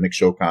made a mix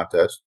show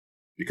contest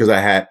because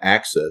I had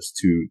access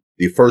to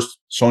the first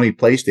Sony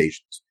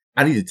PlayStations.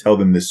 I need to tell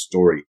them this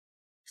story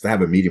because I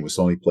have a meeting with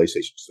Sony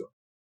PlayStation soon.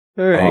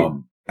 All right.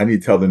 I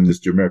need to tell them this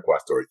Jamiroquai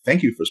story.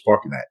 Thank you for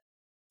sparking that.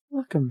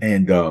 Welcome.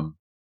 And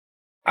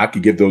I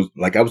could give those,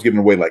 like I was giving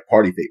away like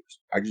party favors.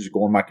 I could just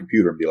go on my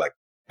computer and be like,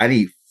 I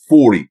need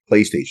 40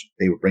 PlayStations.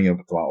 They would bring them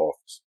up to my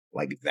office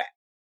like that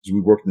because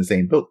we worked in the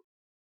same building.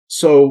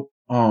 So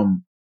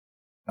I'm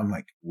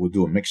like, we'll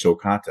do a mix show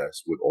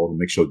contest with all the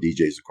mix show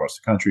DJs across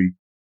the country.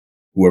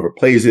 Whoever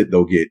plays it,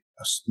 they'll get,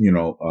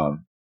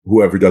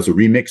 whoever does a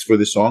remix for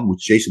this song,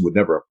 which Jason would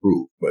never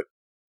approve, but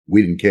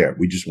we didn't care.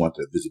 We just want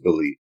the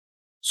visibility.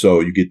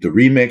 So you get the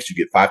remix, you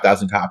get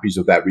 5,000 copies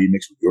of that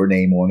remix with your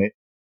name on it.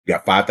 You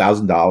got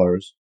 $5,000.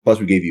 Plus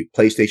we gave you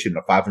PlayStation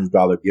a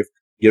 $500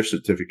 gift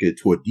certificate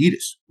to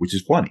Adidas, which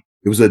is funny.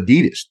 It was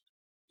Adidas.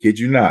 Kid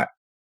you not.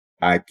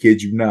 I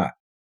kid you not.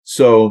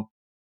 So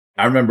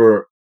I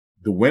remember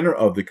the winner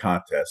of the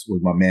contest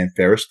was my man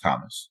Ferris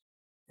Thomas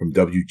from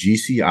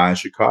WGCI in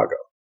Chicago.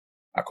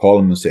 I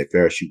called him and said,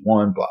 Ferris, you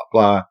won, blah,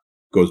 blah.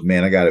 He goes,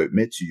 man, I got to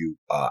admit to you,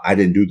 I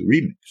didn't do the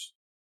remix.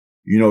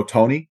 You know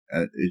Tony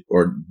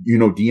or you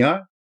know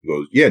Dion? He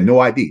goes, yeah, no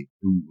ID.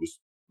 Who was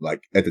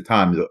like at the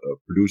time a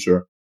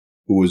producer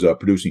who was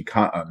producing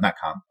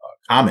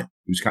Common.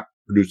 He was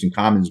producing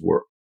Common's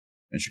work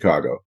in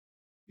Chicago.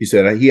 He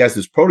said he has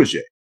this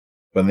protege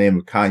by the name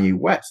of Kanye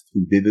West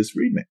who did this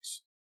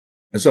remix.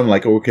 And so I'm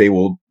like, okay,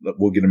 well,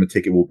 we'll get him a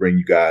ticket. We'll bring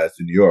you guys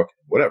to New York,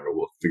 whatever.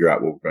 We'll figure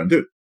out what we're going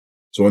to do.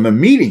 So in the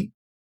meeting,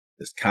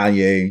 there's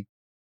Kanye,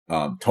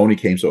 Tony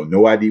came. So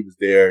No ID was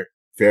there.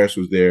 Ferris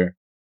was there.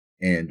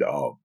 And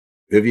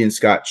Vivian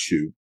Scott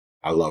Shue,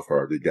 I love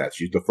her to death.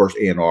 She's the first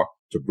A&R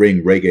to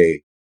bring reggae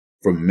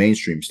from a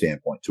mainstream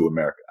standpoint to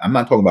America. I'm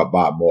not talking about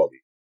Bob Marley.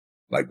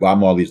 Like Bob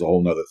Marley is a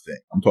whole nother thing.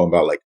 I'm talking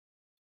about like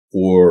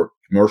for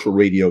commercial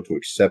radio to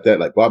accept that.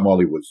 Like Bob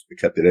Marley was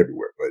accepted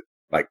everywhere, but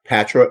like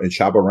Patra and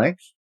Shabba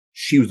Ranks,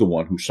 she was the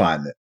one who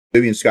signed that.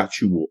 Vivian Scott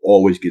Shue will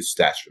always get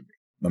stats from me.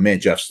 My man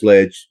Jeff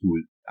Sledge,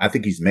 who I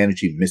think he's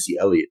managing Missy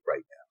Elliott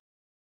right now.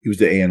 He was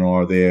the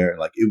A&R there. And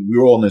like we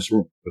were all in this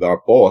room with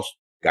our boss,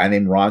 a guy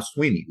named Ron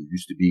Sweeney, who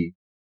used to be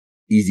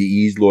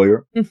Eazy-E's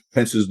lawyer,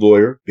 Pence's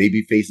lawyer,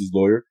 Babyface's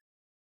lawyer,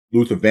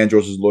 Luther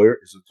Vandross's lawyer.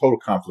 It's a total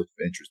conflict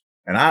of interest.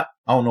 And I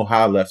don't know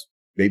how I left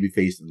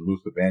Babyface and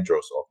Luther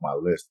Vandross off my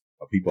list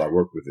of people I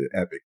worked with at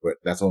Epic, but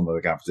that's a whole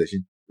other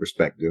conversation.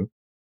 Respect due.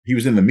 He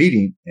was in the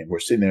meeting and we're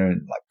sitting there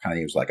and like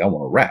Kanye was like, I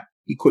want to rap.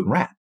 He couldn't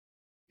rap.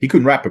 He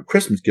couldn't rap a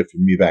Christmas gift for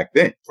me back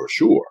then, for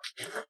sure.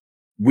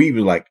 We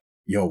were like,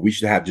 yo, we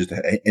should have just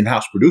an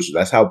in-house producer.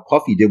 That's how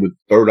Puffy did with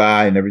Third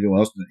Eye and everything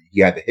else.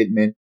 He had the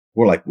Hitman.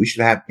 We're like, we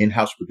should have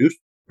in-house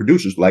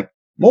producers like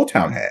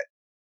Motown had.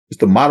 It's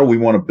the model we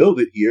want to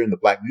build it here in the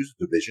black music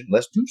division.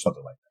 Let's do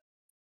something like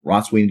that.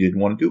 Ron Sweeney didn't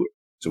want to do it.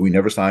 So we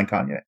never signed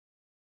Kanye.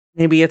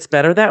 Maybe it's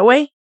better that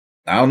way?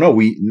 I don't know.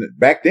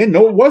 Back then,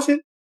 no, it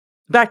wasn't.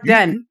 Back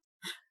then.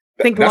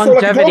 Think that's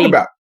longevity. all I can talk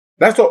about.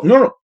 That's all.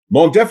 No.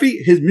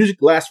 Longevity, his music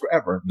lasts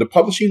forever. The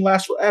publishing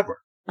lasts forever.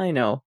 I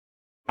know.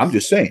 I'm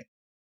just saying.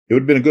 It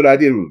would have been a good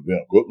idea. It would have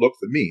been a good look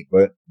for me,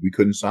 but we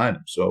couldn't sign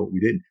him. So we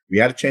didn't. We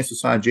had a chance to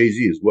sign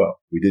Jay-Z as well.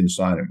 We didn't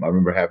sign him. I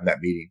remember having that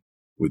meeting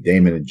with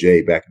Damon and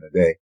Jay back in the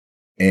day.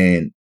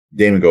 And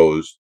Damon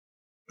goes,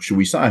 should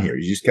we sign here?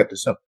 He just kept it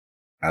simple.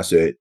 I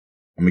said,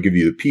 I'm going to give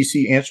you the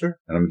PC answer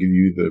and I'm going to give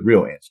you the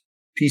real answer.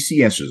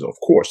 PC answer is, of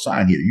course,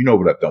 sign here. You know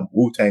what I've done.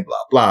 Wu-Tang, blah,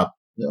 blah,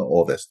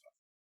 all that stuff.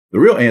 The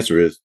real answer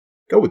is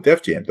go with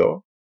Def Jam,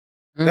 dog.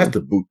 Mm. That's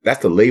the boot.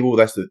 That's the label.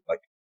 That's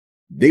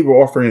they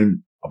were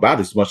offering about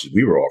as much as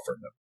we were offering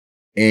them.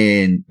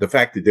 And the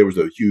fact that there was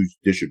a huge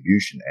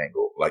distribution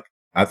angle,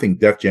 I think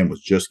Def Jam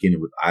was just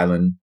getting with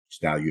Island,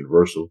 it's now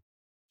Universal.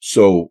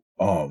 So,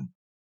 from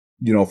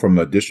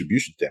a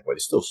distribution standpoint,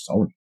 it's still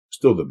Sony, it's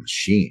still the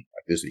machine.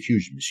 There's a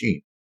huge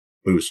machine,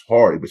 but it was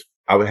hard.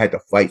 I had to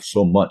fight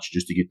so much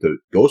just to get the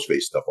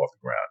Ghostface stuff off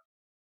the ground.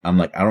 I'm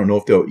like, I don't know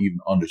if they'll even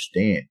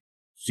understand.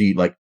 See,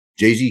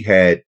 Jay-Z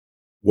had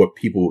what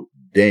people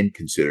then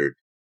considered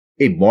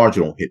a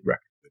marginal hit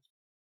record,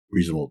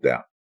 Reasonable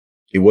Doubt.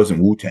 It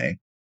wasn't Wu-Tang,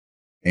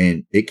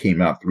 and it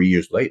came out 3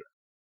 years later.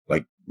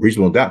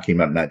 Reasonable Doubt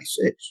came out in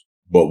 96.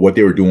 But what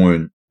they were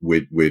doing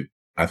with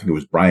I think it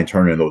was Brian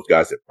Turner and those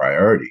guys at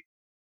Priority,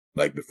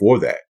 before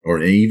that,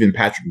 or even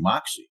Patrick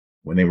Moxey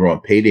when they were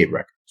on Payday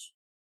Records.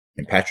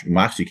 And Patrick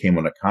Moxey came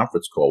on a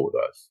conference call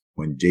with us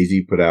when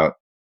Jay-Z put out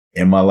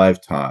In My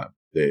Lifetime.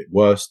 That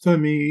what's the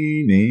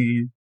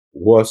meaning?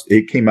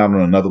 It came out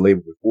on another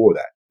label before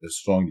that.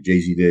 This song that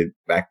Jay-Z did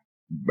back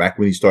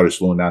when he started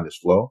slowing down his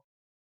flow.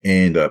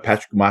 And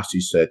Patrick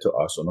Moxey said to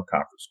us on a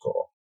conference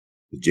call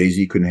that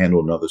Jay-Z couldn't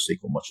handle another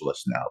single, much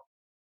less an album.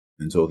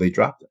 And so they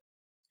dropped him.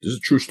 This is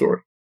a true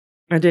story.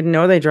 I didn't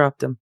know they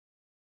dropped him.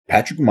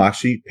 Patrick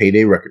Moxey,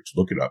 Payday Records.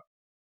 Look it up.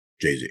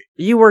 Jay-Z.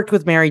 You worked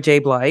with Mary J.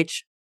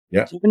 Blige.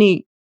 Yeah. Do you have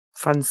any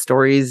fun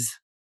stories?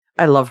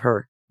 I love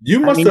her. You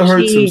must have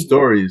heard some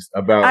stories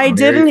about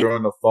Mary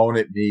throwing the phone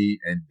at me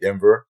in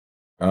Denver.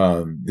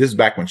 This is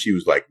back when she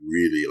was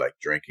really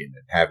drinking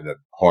and having a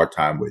hard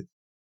time with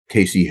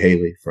Casey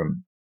Haley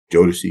from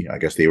Jodeci. I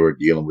guess they were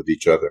dealing with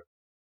each other.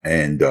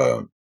 And,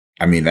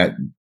 that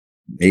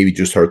maybe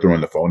just her throwing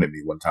the phone at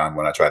me one time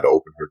when I tried to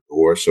open her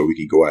door so we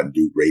could go out and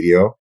do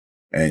radio.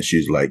 And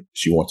she's like,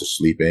 she wants to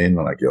sleep in.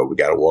 I'm like, yo, we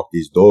got to walk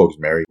these dogs.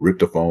 Mary ripped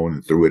the phone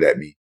and threw it at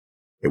me.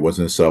 It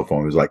wasn't a cell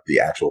phone. It was the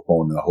actual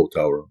phone in the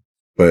hotel room.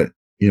 But,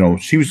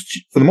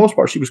 for the most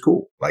part, she was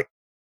cool.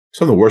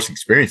 Some of the worst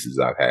experiences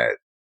I've had.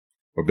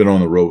 I've been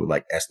on the road with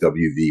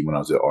SWV when I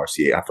was at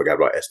RCA. I forgot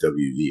about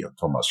SWV. I'm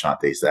talking about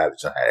Shantae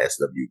Savage. I had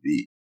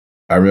SWV.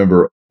 I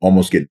remember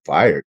almost getting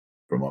fired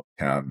from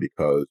Uptown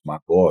because my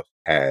boss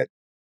had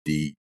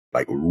the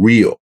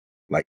reel,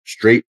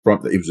 straight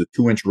from it was a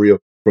 2-inch reel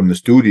from the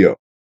studio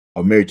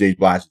of Mary J.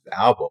 Blige's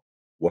album,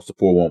 What's the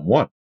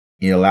 411?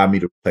 He allowed me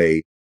to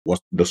play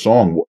what's the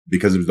song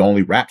because it was the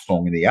only rap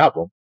song in the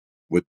album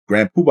with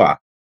Grand Poobah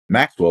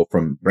Maxwell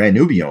from Brand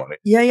Nubian on it.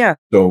 Yeah, yeah.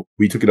 So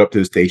we took it up to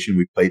the station.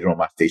 We played it on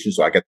my station.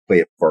 So I got to play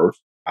it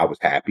first. I was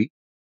happy.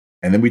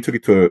 And then we took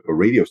it to a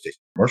radio station,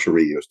 commercial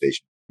radio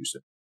station in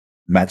Houston,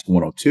 Magic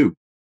 102.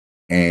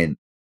 And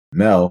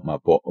Mel, my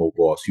old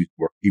boss, he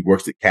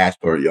works at Cash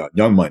or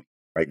Young Money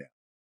right now.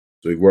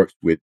 So he works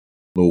with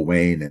Lil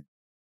Wayne and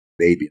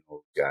Baby and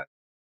all those guys.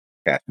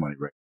 Cash Money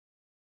right now.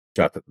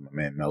 Shout out to my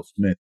man Mel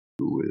Smith,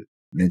 who is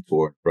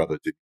mentor and brother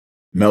to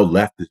Mel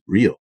left his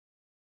reel,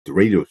 the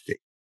radio station.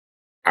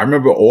 I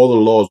remember all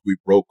the laws we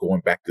broke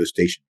going back to the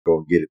station to go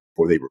and get it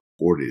before they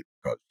recorded it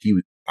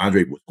because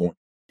Andre was going to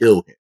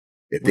kill him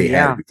if they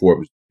had it before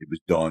it was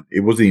done. It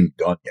wasn't even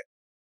done yet.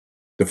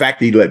 The fact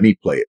that he let me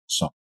play it was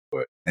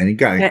something, and he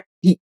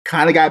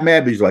kind of got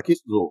mad, but he's like,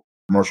 it's a little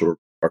commercial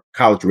or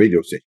college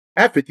radio station.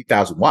 I had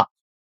 50,000 watts.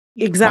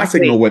 Exactly. My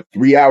signal went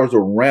 3 hours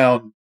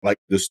around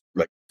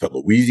to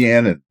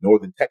Louisiana and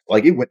northern Texas.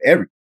 It went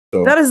everywhere.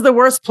 So that is the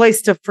worst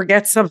place to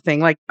forget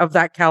something of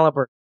that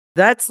caliber.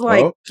 That's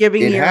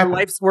giving your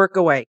life's work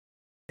away.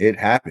 It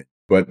happened,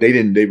 but they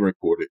didn't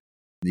record it.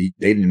 They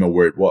didn't know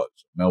where it was.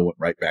 Mel went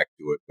right back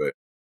to it, but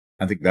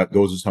I think that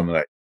those are some of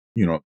that,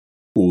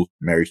 cool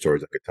Mary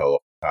stories I could tell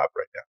off the top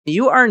right now.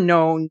 You are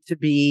known to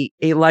be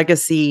a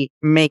legacy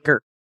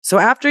maker. So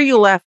after you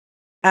left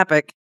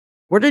Epic,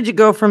 where did you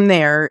go from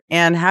there?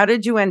 And how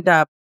did you end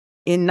up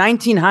in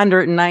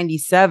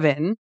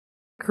 1997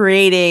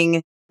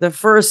 creating the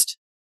first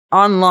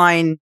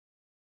online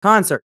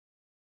concert?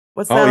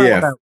 What's that all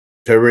about?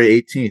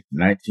 February 18th,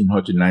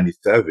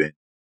 1997.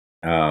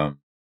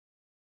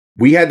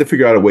 We had to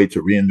figure out a way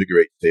to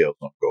reinvigorate sales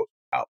on Ghost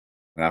Album.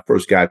 When I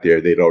first got there,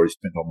 they'd already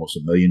spent almost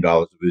 $1 million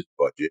of his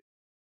budget.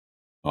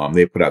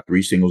 They put out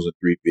 3 singles and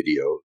 3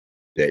 videos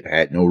that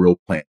had no real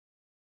plan.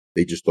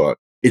 They just thought,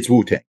 it's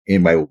Wu-Tang.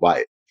 Anybody will buy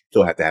it. You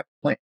still have to have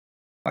a plan.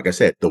 Like I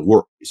said, the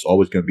work is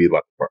always going to be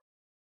about the work.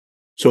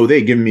 So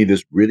they given me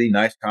this really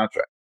nice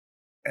contract,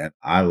 and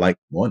I like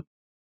money,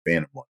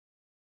 fan of money.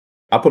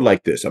 I'll put it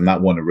like this. I'm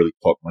not one to really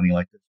talk money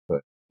like this,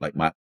 but like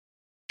my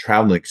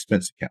traveling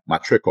expense account, my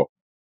trick off,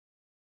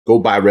 go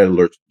buy red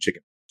alerts,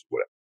 chicken,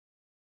 whatever,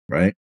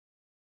 right?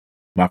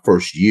 My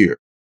first year,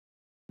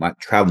 my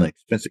traveling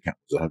expense account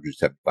was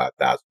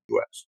 175,000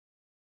 US.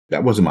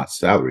 That wasn't my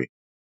salary.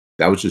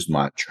 That was just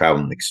my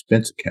traveling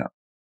expense account.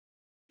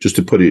 Just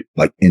to put it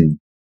like in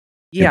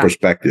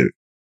perspective.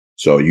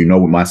 So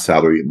what my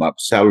salary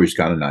is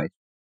kind of nice.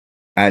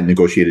 I had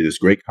negotiated this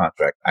great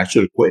contract. I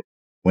should have quit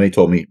when they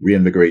told me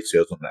reinvigorate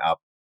sales on the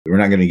album. We're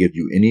not going to give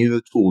you any of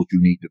the tools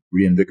you need to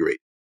reinvigorate.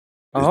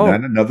 There's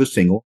not another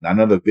single, not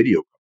another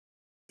video.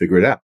 Figure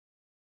it out.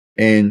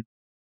 And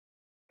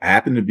I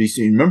happened to be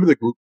seeing, remember the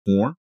group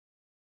Korn?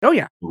 Oh,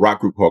 yeah. The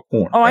rock group called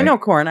Korn. Oh, right? I know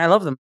Korn. I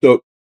love them.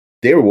 So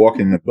they were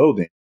walking in the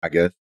building, I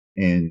guess.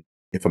 And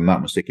if I'm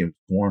not mistaken,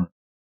 Korn.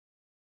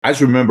 I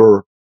just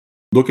remember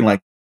looking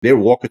like they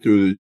were walking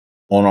through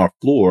on our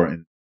floor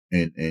and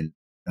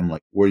I'm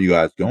like, where are you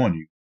guys going?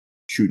 You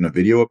shooting a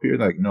video up here?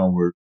 Like, no,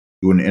 we're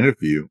doing an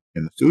interview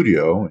in the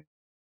studio. And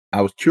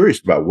I was curious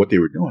about what they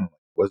were doing. Like,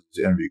 what's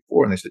this interview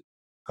for? And they said,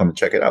 come and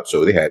check it out.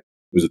 So it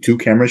was a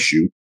 2-camera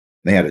shoot.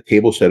 They had a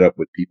table set up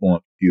with people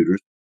on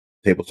computers,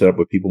 table set up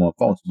with people on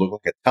phones. It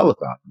looked like a telethon.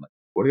 I'm like,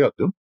 what are y'all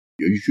doing?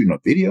 Are you shooting a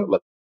video?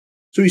 Like,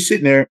 so he's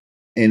sitting there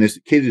and this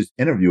kid is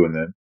interviewing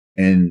them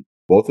and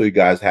both of the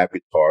guys have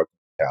guitars on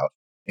the couch.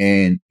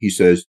 And he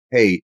says,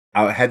 hey,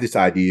 I had this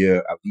idea.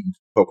 I was eating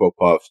Cocoa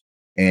Puffs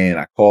and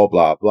I called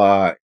blah,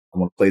 blah. I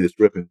want to play this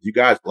riff. And if you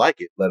guys like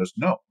it, let us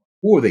know.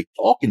 Who are they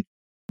talking to?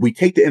 We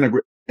take the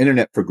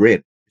internet for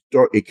granted.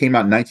 It came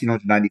out in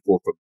 1994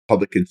 for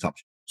public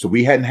consumption. So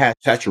we hadn't had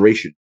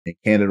saturation in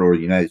Canada or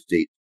the United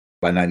States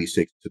by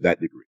 96 to that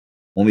degree.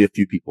 Only a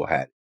few people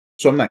had it.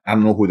 So I'm like, I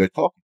don't know who they're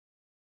talking to,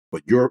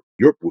 but you're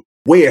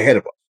way ahead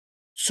of us.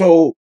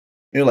 So,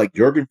 like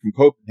Jurgen from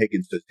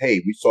Copenhagen says,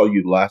 hey, we saw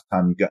you the last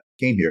time you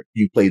came here.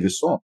 You play this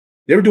song.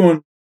 They were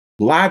doing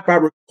live by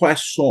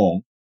request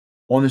song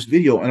on this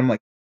video. And I'm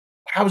like,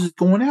 how is it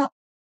going out?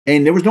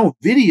 And there was no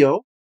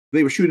video.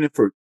 They were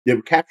they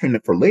were capturing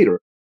it for later.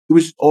 It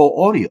was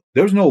all audio.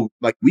 There was no,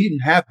 we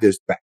didn't have this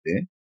back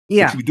then.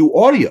 Yeah. But you could do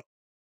audio.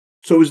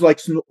 So it was like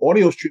some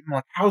audio stream. I'm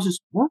like, how is this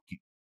working?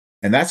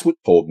 And that's what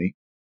told me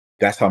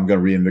that's how I'm going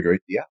to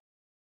reinvigorate the album.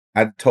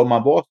 I told my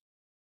boss,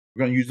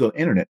 we're going to use the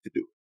internet to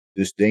do it.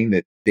 This thing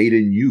that they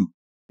didn't use.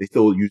 They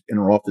still use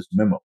interoffice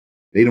memo.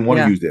 They didn't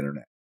want to use the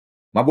internet.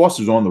 My boss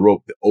was on the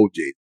road with the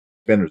OJ,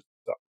 Spenders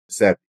and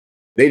stuff.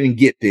 They didn't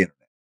get the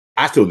internet.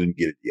 I still didn't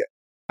get it yet.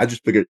 I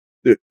just figured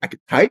I could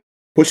type,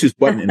 push this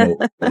button, and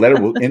the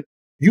letter will end.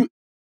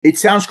 It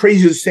sounds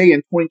crazy to say in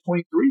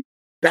 2023.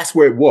 That's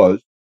where it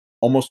was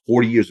almost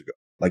 40 years ago.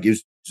 Like it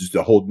was just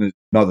a whole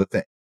another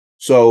thing.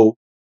 So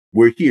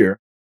we're here,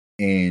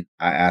 and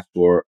I asked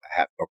for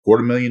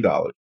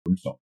 $250,000 from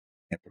Sony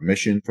and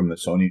permission from the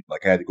Sony.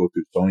 Like I had to go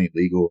through Sony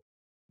legal,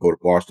 go to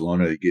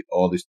Barcelona to get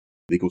all this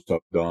legal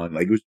stuff done.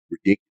 Like it was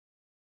ridiculous.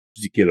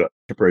 Just to get a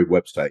temporary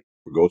website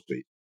for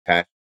Ghostface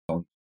attached to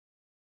Sony.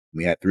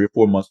 We had 3 or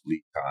 4 months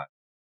lead time.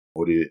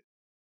 Ordered it,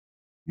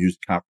 music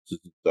conferences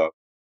and stuff.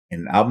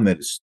 And an album that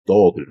is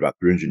stalled at about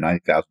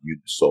 390,000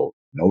 units sold.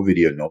 No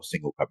video, no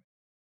single coming.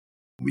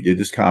 We did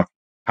this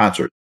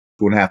concert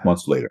 2.5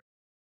 months later.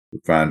 We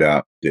found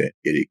out that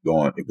it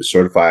was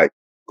certified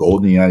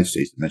gold in the United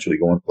States, eventually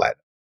going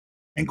platinum,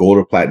 and gold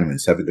or platinum in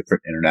 7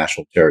 different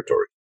international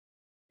territories.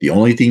 The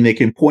only thing they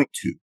can point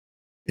to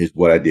is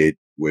what I did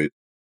with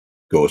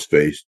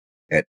Ghostface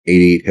at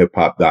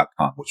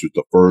 88hiphop.com, which was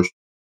the first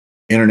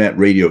internet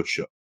radio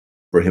show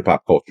for hip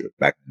hop culture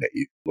back in the day.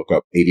 You look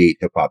up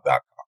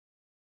 88hiphop.com.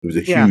 It was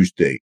a huge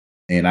thing.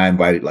 And I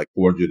invited like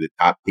 400 of the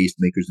top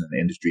tastemakers in the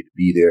industry to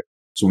be there.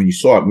 So when you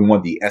saw it, we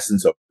wanted the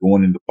essence of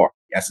going in the park,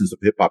 the essence of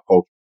hip hop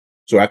culture.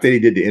 So after they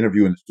did the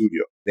interview in the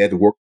studio, they had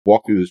to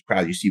walk through this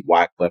crowd. You see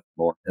Wyclef,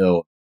 Lauryn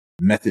Hill,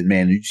 Method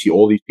Man. You see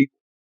all these people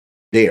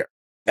there.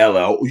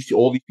 LL. You see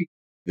all these people.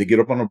 They get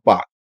up on a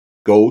box.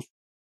 Ghost,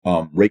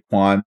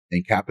 Raekwon,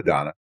 and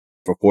Capadonna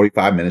for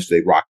 45 minutes.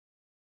 They rock.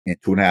 And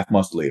 2.5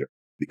 months later,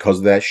 because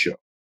of that show,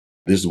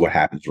 this is what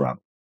happens around the world.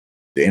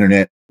 The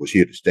internet was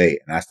here to stay,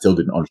 and I still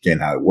didn't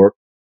understand how it worked.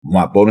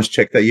 My bonus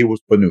check that year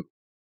was Banu.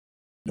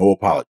 No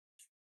apologies.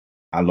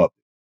 I loved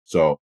it.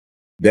 So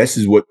this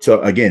is what,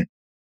 again,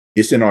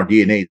 it's in our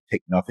DNA to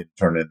take nothing and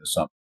turn it into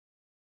something.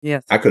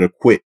 Yes. I could have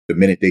quit the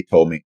minute they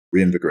told me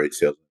reinvigorate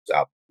sales on this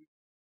album.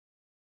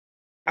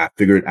 I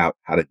figured out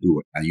how to do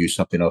it. I used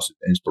something else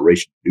as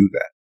inspiration to do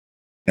that.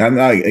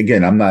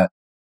 And I'm not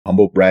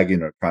humble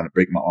bragging or trying to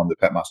break my arm to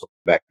pat myself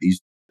back.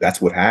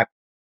 That's what happened.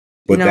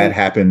 But that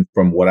happened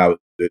from what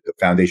the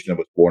foundation that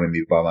was born in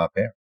me by my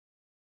parents.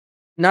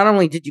 Not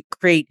only did you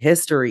create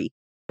history,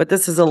 but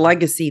this is a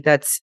legacy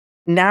that's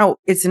now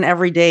it's an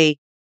everyday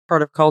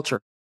part of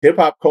culture. Hip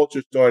hop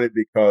culture started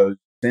because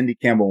Cindy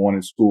Campbell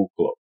wanted school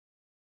clothes.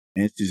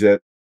 And she said,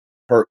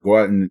 go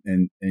out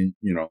and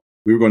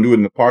we were going to do it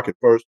in the park at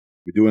first.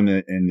 We're doing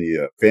it in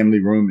the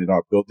family room in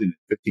our building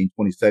at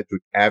 1520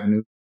 Sedgwick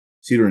Avenue,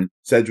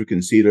 Sedgwick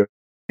and Cedar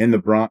in the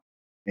Bronx.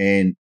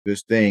 And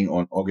this thing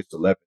on August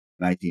 11th,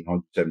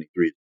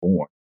 1973 is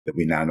born that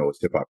we now know as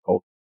hip hop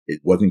culture.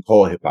 It wasn't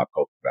called hip hop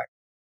culture back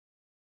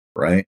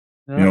then, right?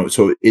 Yeah. You know,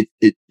 so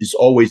it's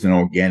always an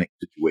organic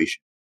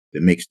situation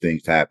that makes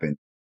things happen.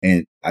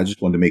 And I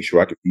just wanted to make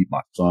sure I could feed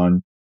my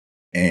son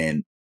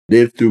and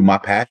live through my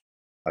passion.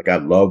 Like, I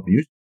love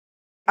music.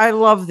 I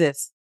love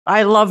this.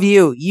 I love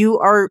you. You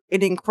are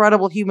an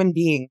incredible human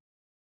being.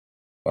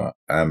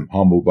 I'm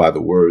humbled by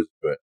the words,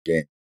 but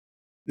again,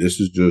 it's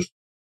just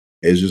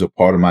a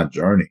part of my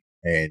journey.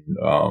 And,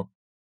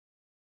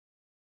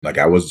 like,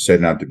 I wasn't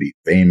setting out to be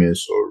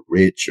famous or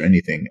rich or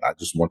anything. I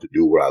just want to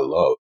do what I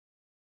love.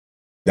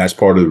 That's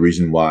part of the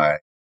reason why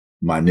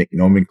my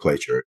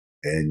nomenclature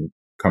and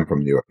come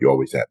from New York. You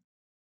always have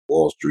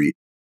Wall Street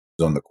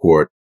on the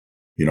court.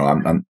 You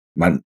know,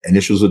 my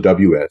initials are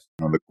WS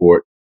on the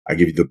court. I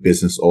give you the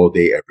business all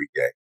day, every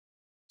day.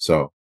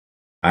 So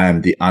I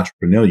am the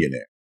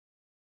entrepreneurionaire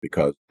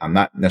because I'm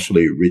not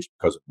necessarily rich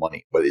because of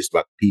money, but it's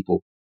about the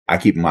people I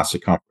keep in my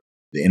circumference,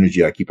 the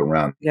energy I keep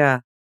around. Yeah.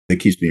 That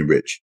keeps me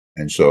rich.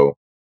 And so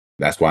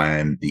that's why I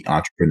am the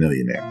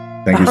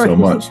entrepreneurionaire. Thank you so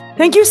much.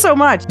 Thank you so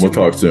much. We'll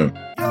talk soon.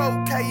 Yo,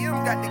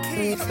 KM got the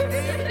keys.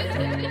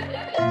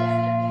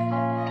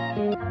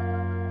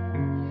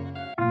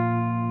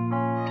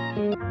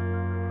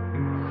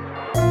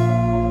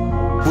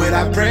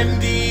 Without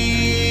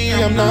brandy,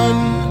 I'm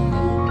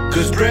none.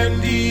 'Cause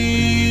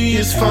brandy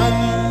is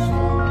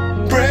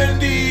fun.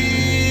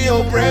 Brandy,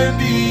 oh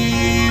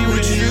brandy,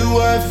 with you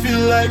I feel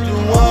like the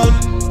one.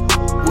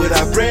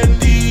 Without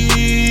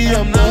brandy,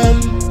 I'm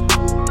none.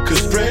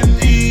 'Cause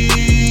brandy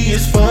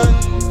is fun.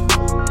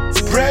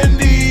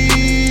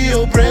 Brandy,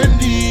 oh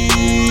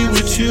brandy,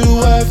 with you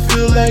I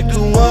feel like the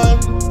one.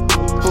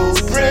 Oh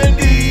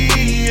brandy,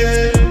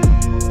 yeah.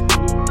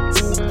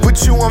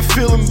 With you I'm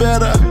feeling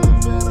better.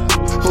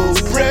 Oh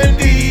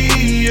brandy,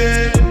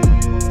 yeah.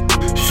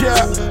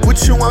 Yeah,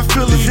 with you I'm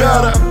feeling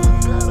better.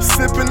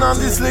 Sipping on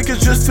this liquor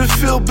just to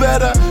feel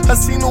better. I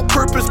see no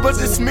purpose, but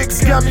this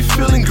mix got me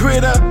feeling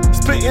greater.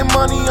 Spending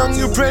money on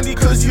you, brandy,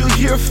 'cause you're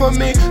here for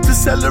me. To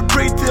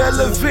celebrate, to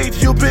elevate,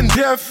 you've been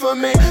there for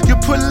me. You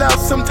pull out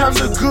sometimes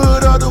the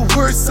good or the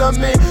worst of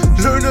me.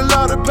 Learn a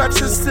lot about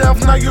yourself,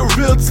 now you're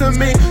real to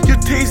me. You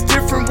taste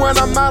different when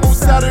I'm out on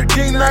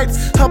Saturday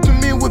nights. Helping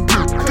me with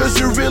beat, 'cause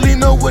you really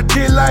know what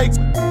they like.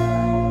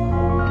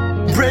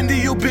 Brandy,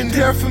 you've been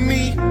there for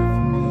me.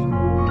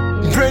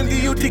 Brandy,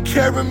 you take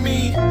care of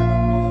me.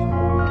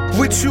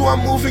 With you,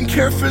 I'm moving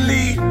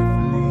carefully.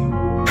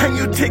 And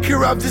you take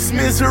care of this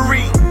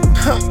misery.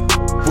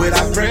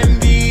 Without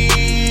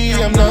brandy,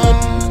 I'm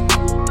none.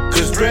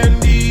 'Cause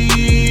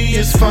brandy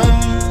is fun.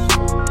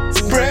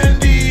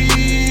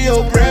 Brandy,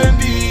 oh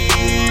brandy,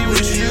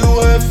 with you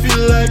I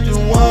feel like the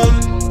one.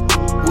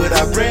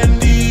 Without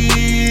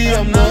brandy,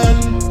 I'm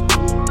none.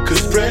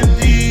 'Cause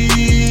brandy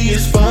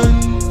is fun.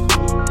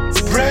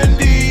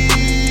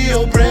 Brandy,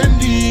 oh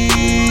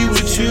brandy,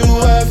 with you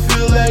I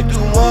feel like the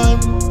one.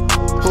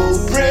 Oh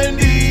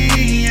brandy,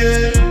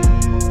 yeah.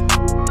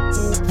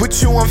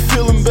 With you I'm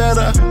feeling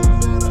better.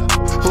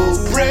 Oh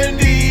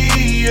brandy,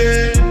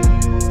 yeah.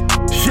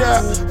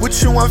 Yeah, with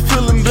you I'm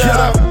feeling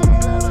better.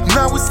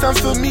 Now it's time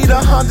for me to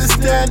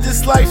understand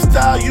this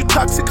lifestyle. You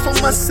toxic for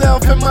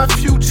myself and my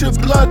future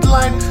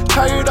bloodline.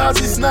 Tired of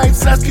these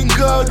nights asking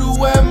God,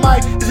 who am I?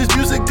 Is this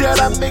music that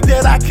I make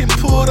that I can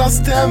put on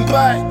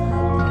standby?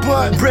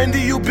 But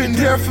Brandy, you've been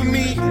there for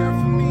me.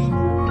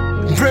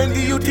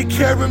 Brandy, you take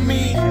care of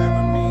me.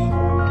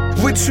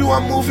 With you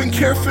I'm moving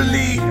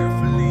carefully.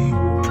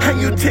 And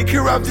you take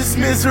care of this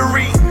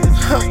misery.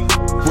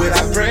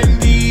 Without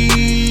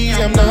brandy,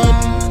 I'm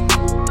none.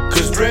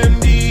 'Cause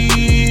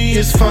brandy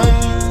is fun.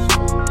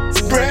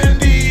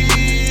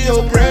 Brandy,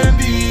 oh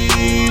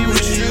brandy,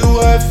 with you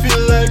I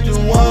feel like the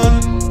one.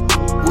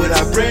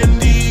 Without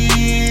brandy,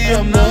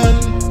 I'm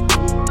none.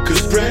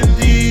 'Cause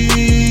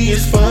brandy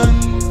is fun.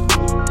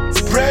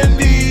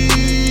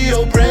 Brandy,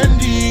 oh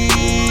brandy,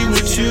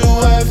 with you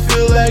I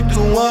feel like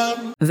the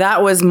one.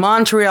 That was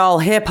Montreal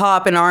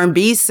hip-hop and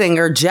R&B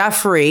singer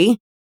Jeffrey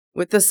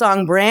with the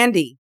song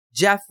Brandy.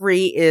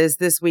 Jeffrey is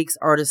this week's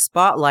Artist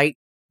Spotlight.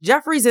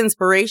 Jeffrey's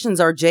inspirations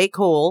are J.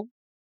 Cole,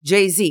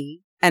 Jay-Z,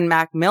 and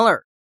Mac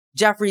Miller.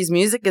 Jeffrey's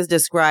music is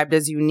described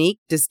as unique,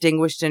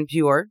 distinguished, and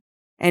pure.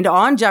 And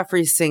on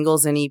Jeffrey's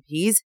singles and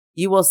EPs,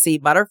 you will see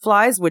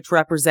butterflies, which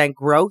represent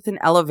growth and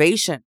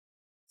elevation,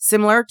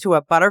 similar to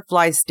a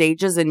butterfly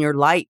stages in your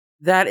life.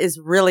 That is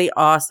really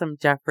awesome,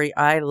 Jeffrey.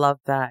 I love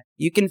that.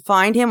 You can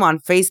find him on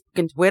Facebook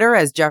and Twitter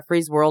as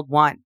Jeffrey's World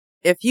One.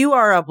 If you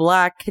are a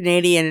Black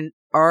Canadian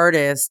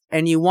artist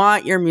and you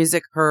want your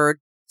music heard,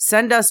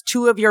 send us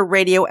 2 of your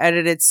radio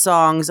edited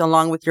songs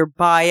along with your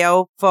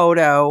bio,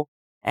 photo,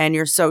 and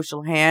your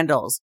social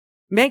handles.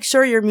 Make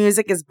sure your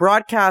music is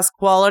broadcast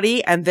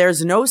quality and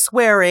there's no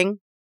swearing.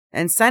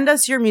 And send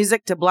us your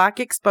music to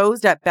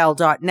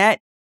blackexposed@bell.net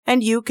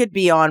and you could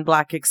be on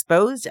Black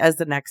Exposed as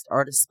the next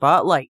Artist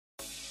Spotlight.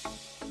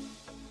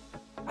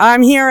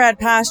 I'm here at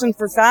Passion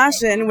for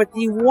Fashion with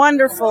the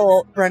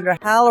wonderful Brenda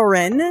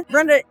Halloran.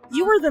 Brenda,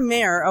 you were the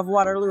mayor of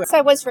Waterloo.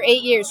 I was for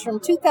 8 years, from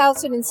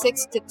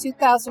 2006 to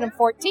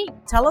 2014.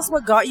 Tell us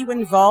what got you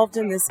involved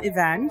in this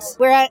event.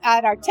 We're at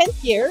our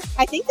 10th year.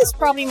 I think this is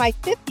probably my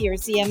 5th year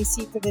as the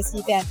MC for this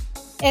event.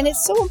 And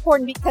it's so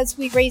important because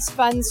we raise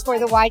funds for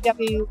the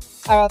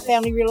YW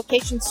Family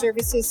Relocation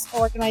Services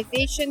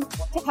organization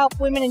to help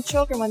women and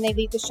children when they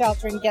leave the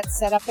shelter and get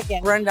set up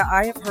again. Brenda,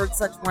 I have heard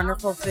such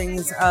wonderful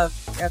things of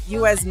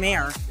you as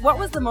mayor. What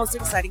was the most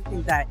exciting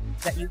thing that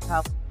you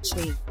helped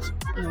change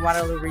in the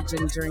Waterloo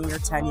region during your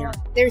tenure?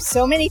 There's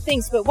so many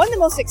things, but one of the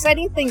most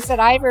exciting things that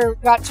I ever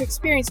got to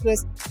experience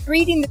was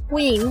greeting the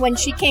Queen when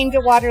she came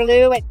to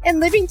Waterloo and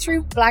living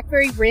through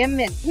Blackberry Rim,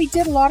 and we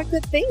did a lot of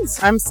good things.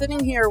 I'm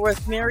sitting here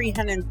with Mary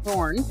Hennon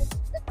Thorne,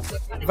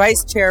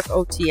 Vice Chair of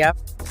OTF.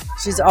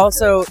 She's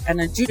also an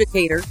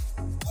adjudicator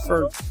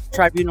for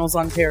Tribunals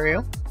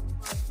Ontario.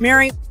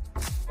 Mary,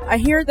 I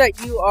hear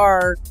that you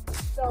are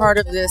part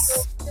of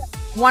this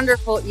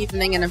wonderful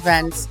evening and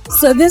event.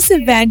 So this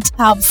event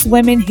helps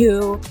women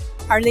who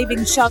are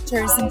leaving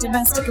shelters and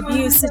domestic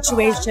abuse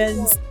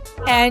situations,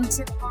 and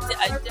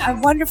a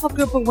wonderful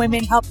group of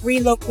women help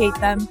relocate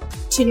them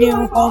to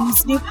new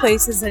homes, new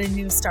places, and a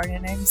new start.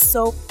 And I'm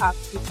so proud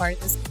to be part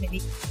of this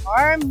committee.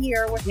 I'm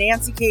here with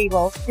Nancy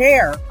Cable,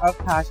 Chair of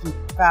Passion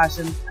for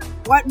Fashion.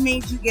 What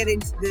made you get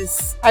into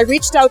this? I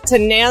reached out to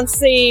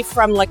Nancy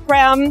from La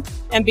Creme,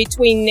 and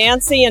between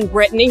Nancy and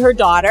Brittany, her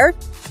daughter,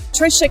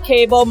 Trisha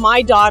Cable,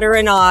 my daughter,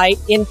 and I,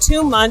 in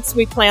 2 months,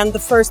 we planned the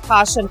first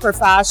Passion for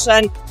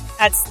Fashion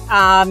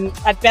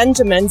at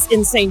Benjamin's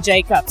in St.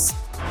 Jacobs.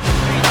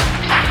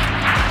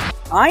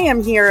 I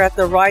am here at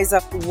the Rise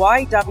Up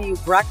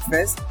YW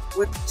breakfast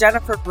with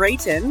Jennifer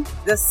Brayton,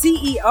 the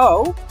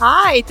CEO.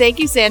 Hi, thank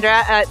you,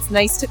 Sandra. It's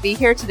nice to be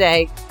here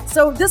today.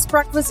 So this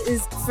breakfast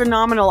is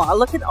phenomenal.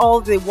 Look at all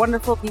the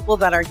wonderful people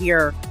that are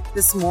here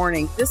this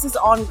morning. This is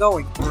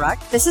ongoing,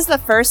 correct? This is the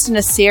first in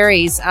a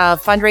series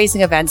of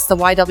fundraising events the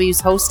YW's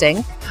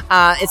hosting.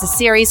 It's a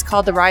series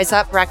called the Rise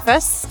Up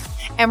Breakfast,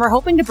 and we're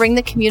hoping to bring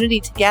the community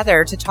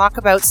together to talk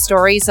about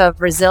stories of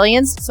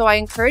resilience. So I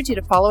encourage you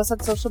to follow us on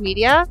social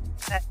media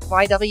at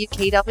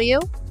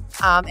YWKW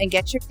and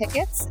get your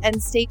tickets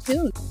and stay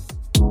tuned.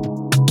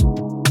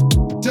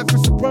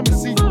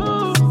 Supremacy.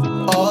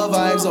 All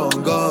vibes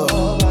on God.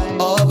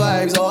 All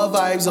vibes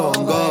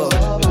on God.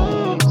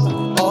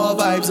 All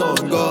vibes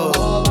on God.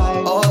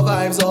 All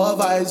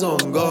vibes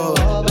on God.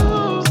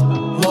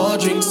 More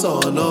drinks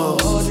on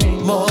us.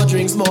 More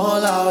drinks, more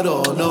loud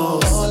on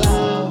us.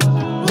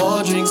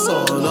 More drinks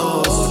on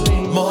us.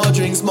 More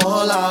drinks,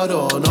 more loud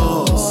on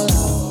us.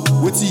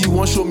 Wait till you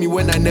want show me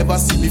when I never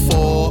see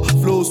before.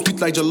 Flow sweet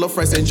like jollof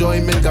rice,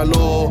 enjoyment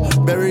galore.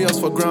 Bury us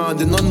for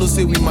ground, and none no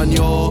say we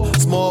manure.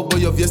 Small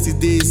boy of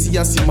yesterday, see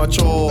us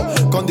immature.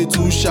 Con the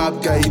too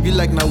sharp guy, be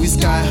like now we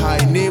sky high.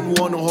 Name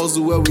one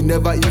hustle where we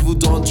never even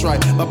don't try.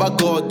 Baba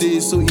God day,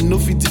 so it no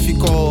fit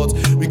difficult.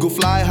 We go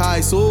fly high,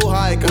 so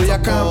high. Can ya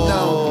calm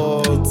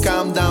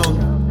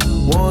down.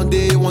 One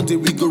day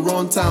we go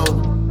run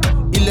town.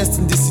 Less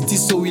in the city,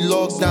 so we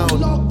lock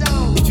down.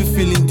 If you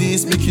feeling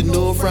this, make you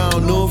no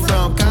frown.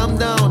 Calm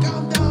down.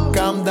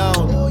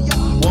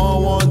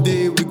 One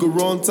day we go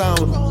run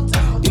town.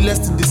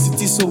 Less in the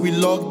city, so we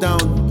lock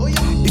down.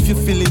 If you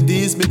feeling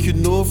this, make you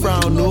no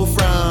frown. All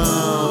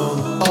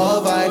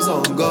vibes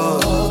on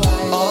God.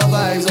 All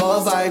vibes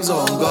on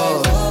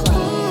God.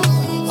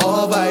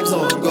 All vibes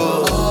on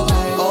God.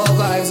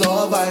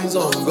 All vibes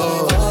on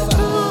God.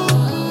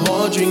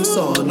 More drinks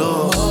on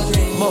us.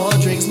 More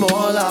drinks, more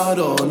loud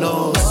on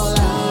us.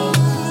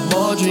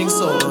 More drinks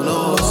on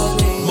us.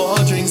 More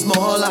drinks,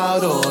 more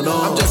loud on us.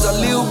 I'm just a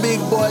little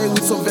big boy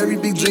with some very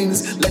big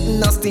dreams.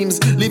 Letting out steams,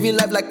 living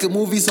life like a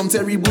movie, some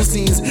terrible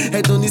scenes.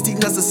 Hedonistic,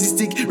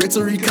 narcissistic,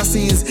 rhetorical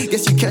scenes.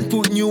 Guess you can't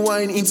put new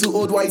wine into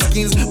old white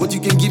skins, but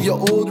you can give your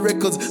old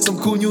records some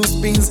cool new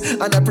spins.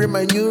 And I pray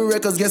my new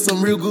records get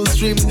some real good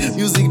streams.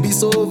 Music be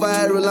so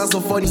viral and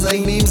some funny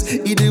like memes.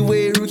 Either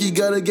way, rookie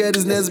gotta get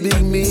his next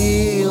big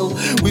meal.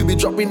 We be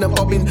dropping and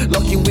popping,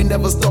 locking, we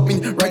never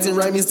stopping. Writing,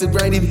 rhyming, still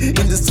grinding.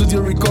 In the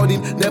studio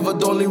recording, never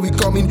dulling, we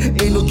coming.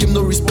 Ain't no game,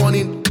 no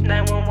responding.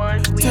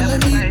 911,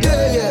 telling me,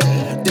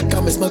 yeah. They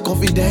can't mess my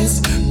confidence.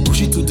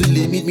 Push it to the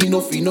limit, me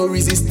no feel no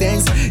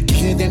resistance.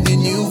 Giving them the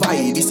new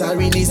vibe, it's a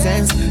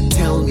renaissance.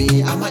 Tell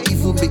me, am I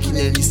even making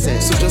any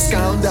sense? So just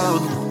calm down.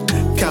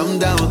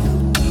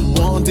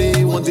 One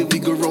day we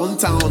go run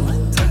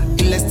town.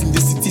 Less in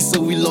the city, so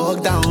we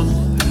lock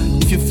down.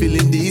 If you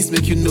feeling this,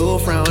 make you no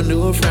frown.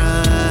 All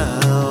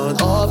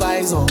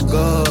vibes on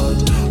God.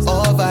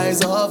 All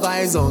vibes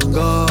on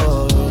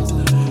God.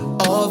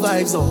 All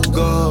vibes on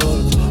God.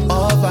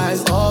 All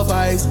vibes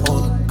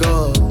on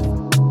God.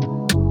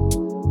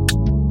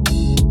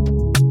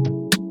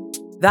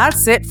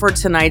 That's it for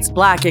tonight's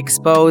Black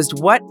Exposed.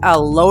 What a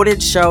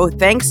loaded show.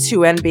 Thanks to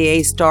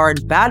NBA star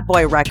and Bad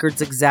Boy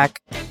Records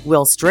exec,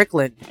 Will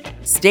Strickland.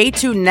 Stay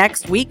tuned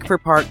next week for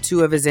part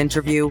 2 of his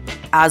interview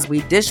as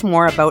we dish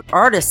more about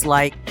artists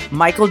like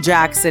Michael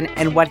Jackson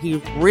and what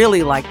he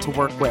really liked to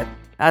work with.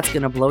 That's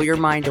going to blow your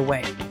mind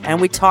away. And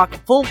we talk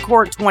Full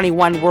Court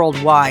 21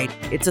 worldwide.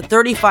 It's a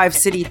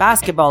 35-city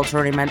basketball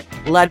tournament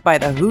led by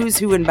the who's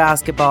who in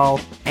basketball,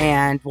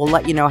 and we'll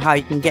let you know how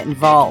you can get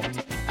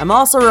involved. I'm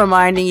also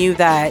reminding you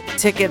that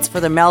tickets for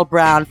the Mel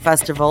Brown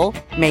Festival,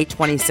 May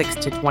 26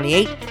 to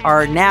 28,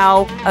 are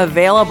now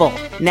available.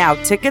 Now,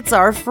 tickets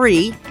are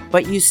free,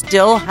 but you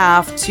still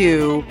have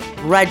to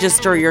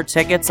register your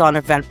tickets on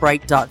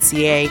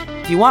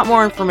eventbrite.ca. If you want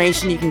more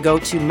information, you can go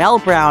to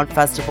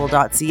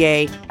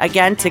melbrownfestival.ca.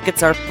 Again,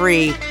 tickets are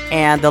free,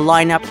 and the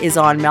lineup is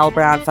on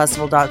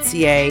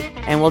melbrownfestival.ca,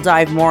 and we'll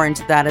dive more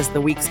into that as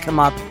the weeks come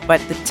up. But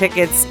the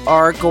tickets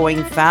are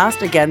going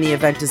fast. Again, the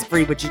event is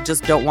free, but you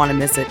just don't want to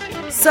miss it.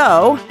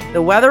 So,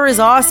 the weather is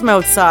awesome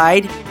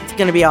outside. It's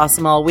going to be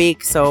awesome all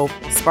week, so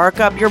spark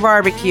up your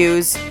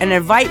barbecues and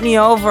invite me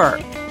over.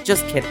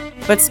 Just kidding.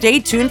 But stay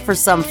tuned for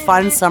some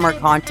fun summer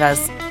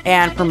contests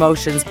and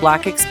promotions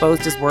Black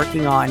Exposed is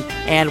working on,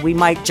 and we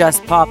might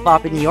just pop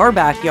up in your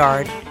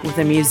backyard with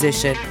a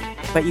musician,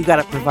 but you got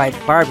to provide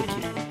the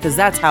barbecue, because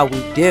that's how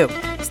we do.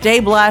 Stay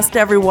blessed,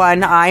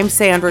 everyone. I'm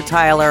Sandra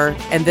Tyler,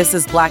 and this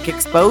is Black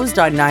Exposed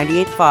on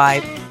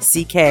 98.5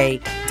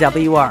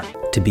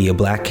 CKWR. To be a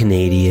Black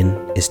Canadian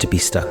is to be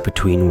stuck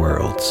between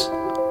worlds.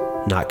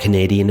 Not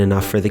Canadian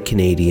enough for the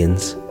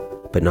Canadians,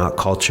 but not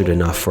cultured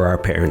enough for our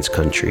parents'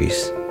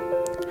 countries.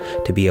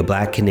 To be a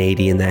Black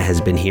Canadian that has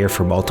been here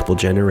for multiple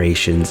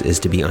generations is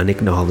to be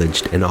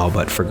unacknowledged and all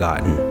but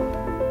forgotten.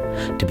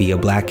 To be a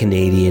Black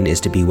Canadian is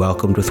to be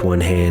welcomed with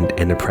one hand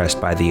and oppressed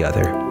by the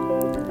other.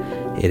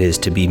 It is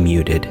to be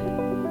muted.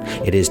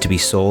 It is to be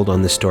sold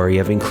on the story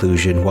of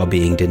inclusion while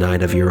being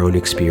denied of your own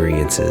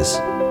experiences.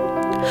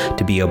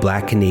 To be a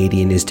Black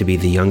Canadian is to be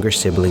the younger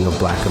sibling of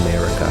Black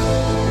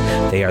America.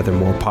 They are the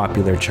more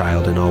popular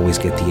child and always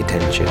get the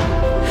attention.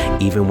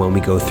 Even when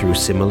we go through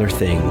similar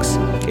things,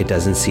 it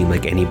doesn't seem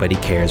like anybody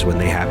cares when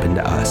they happen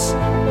to us.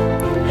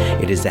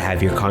 It is to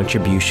have your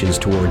contributions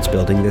towards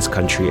building this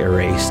country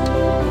erased.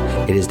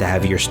 It is to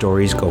have your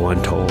stories go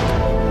untold.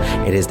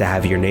 It is to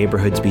have your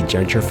neighborhoods be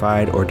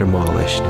gentrified or demolished.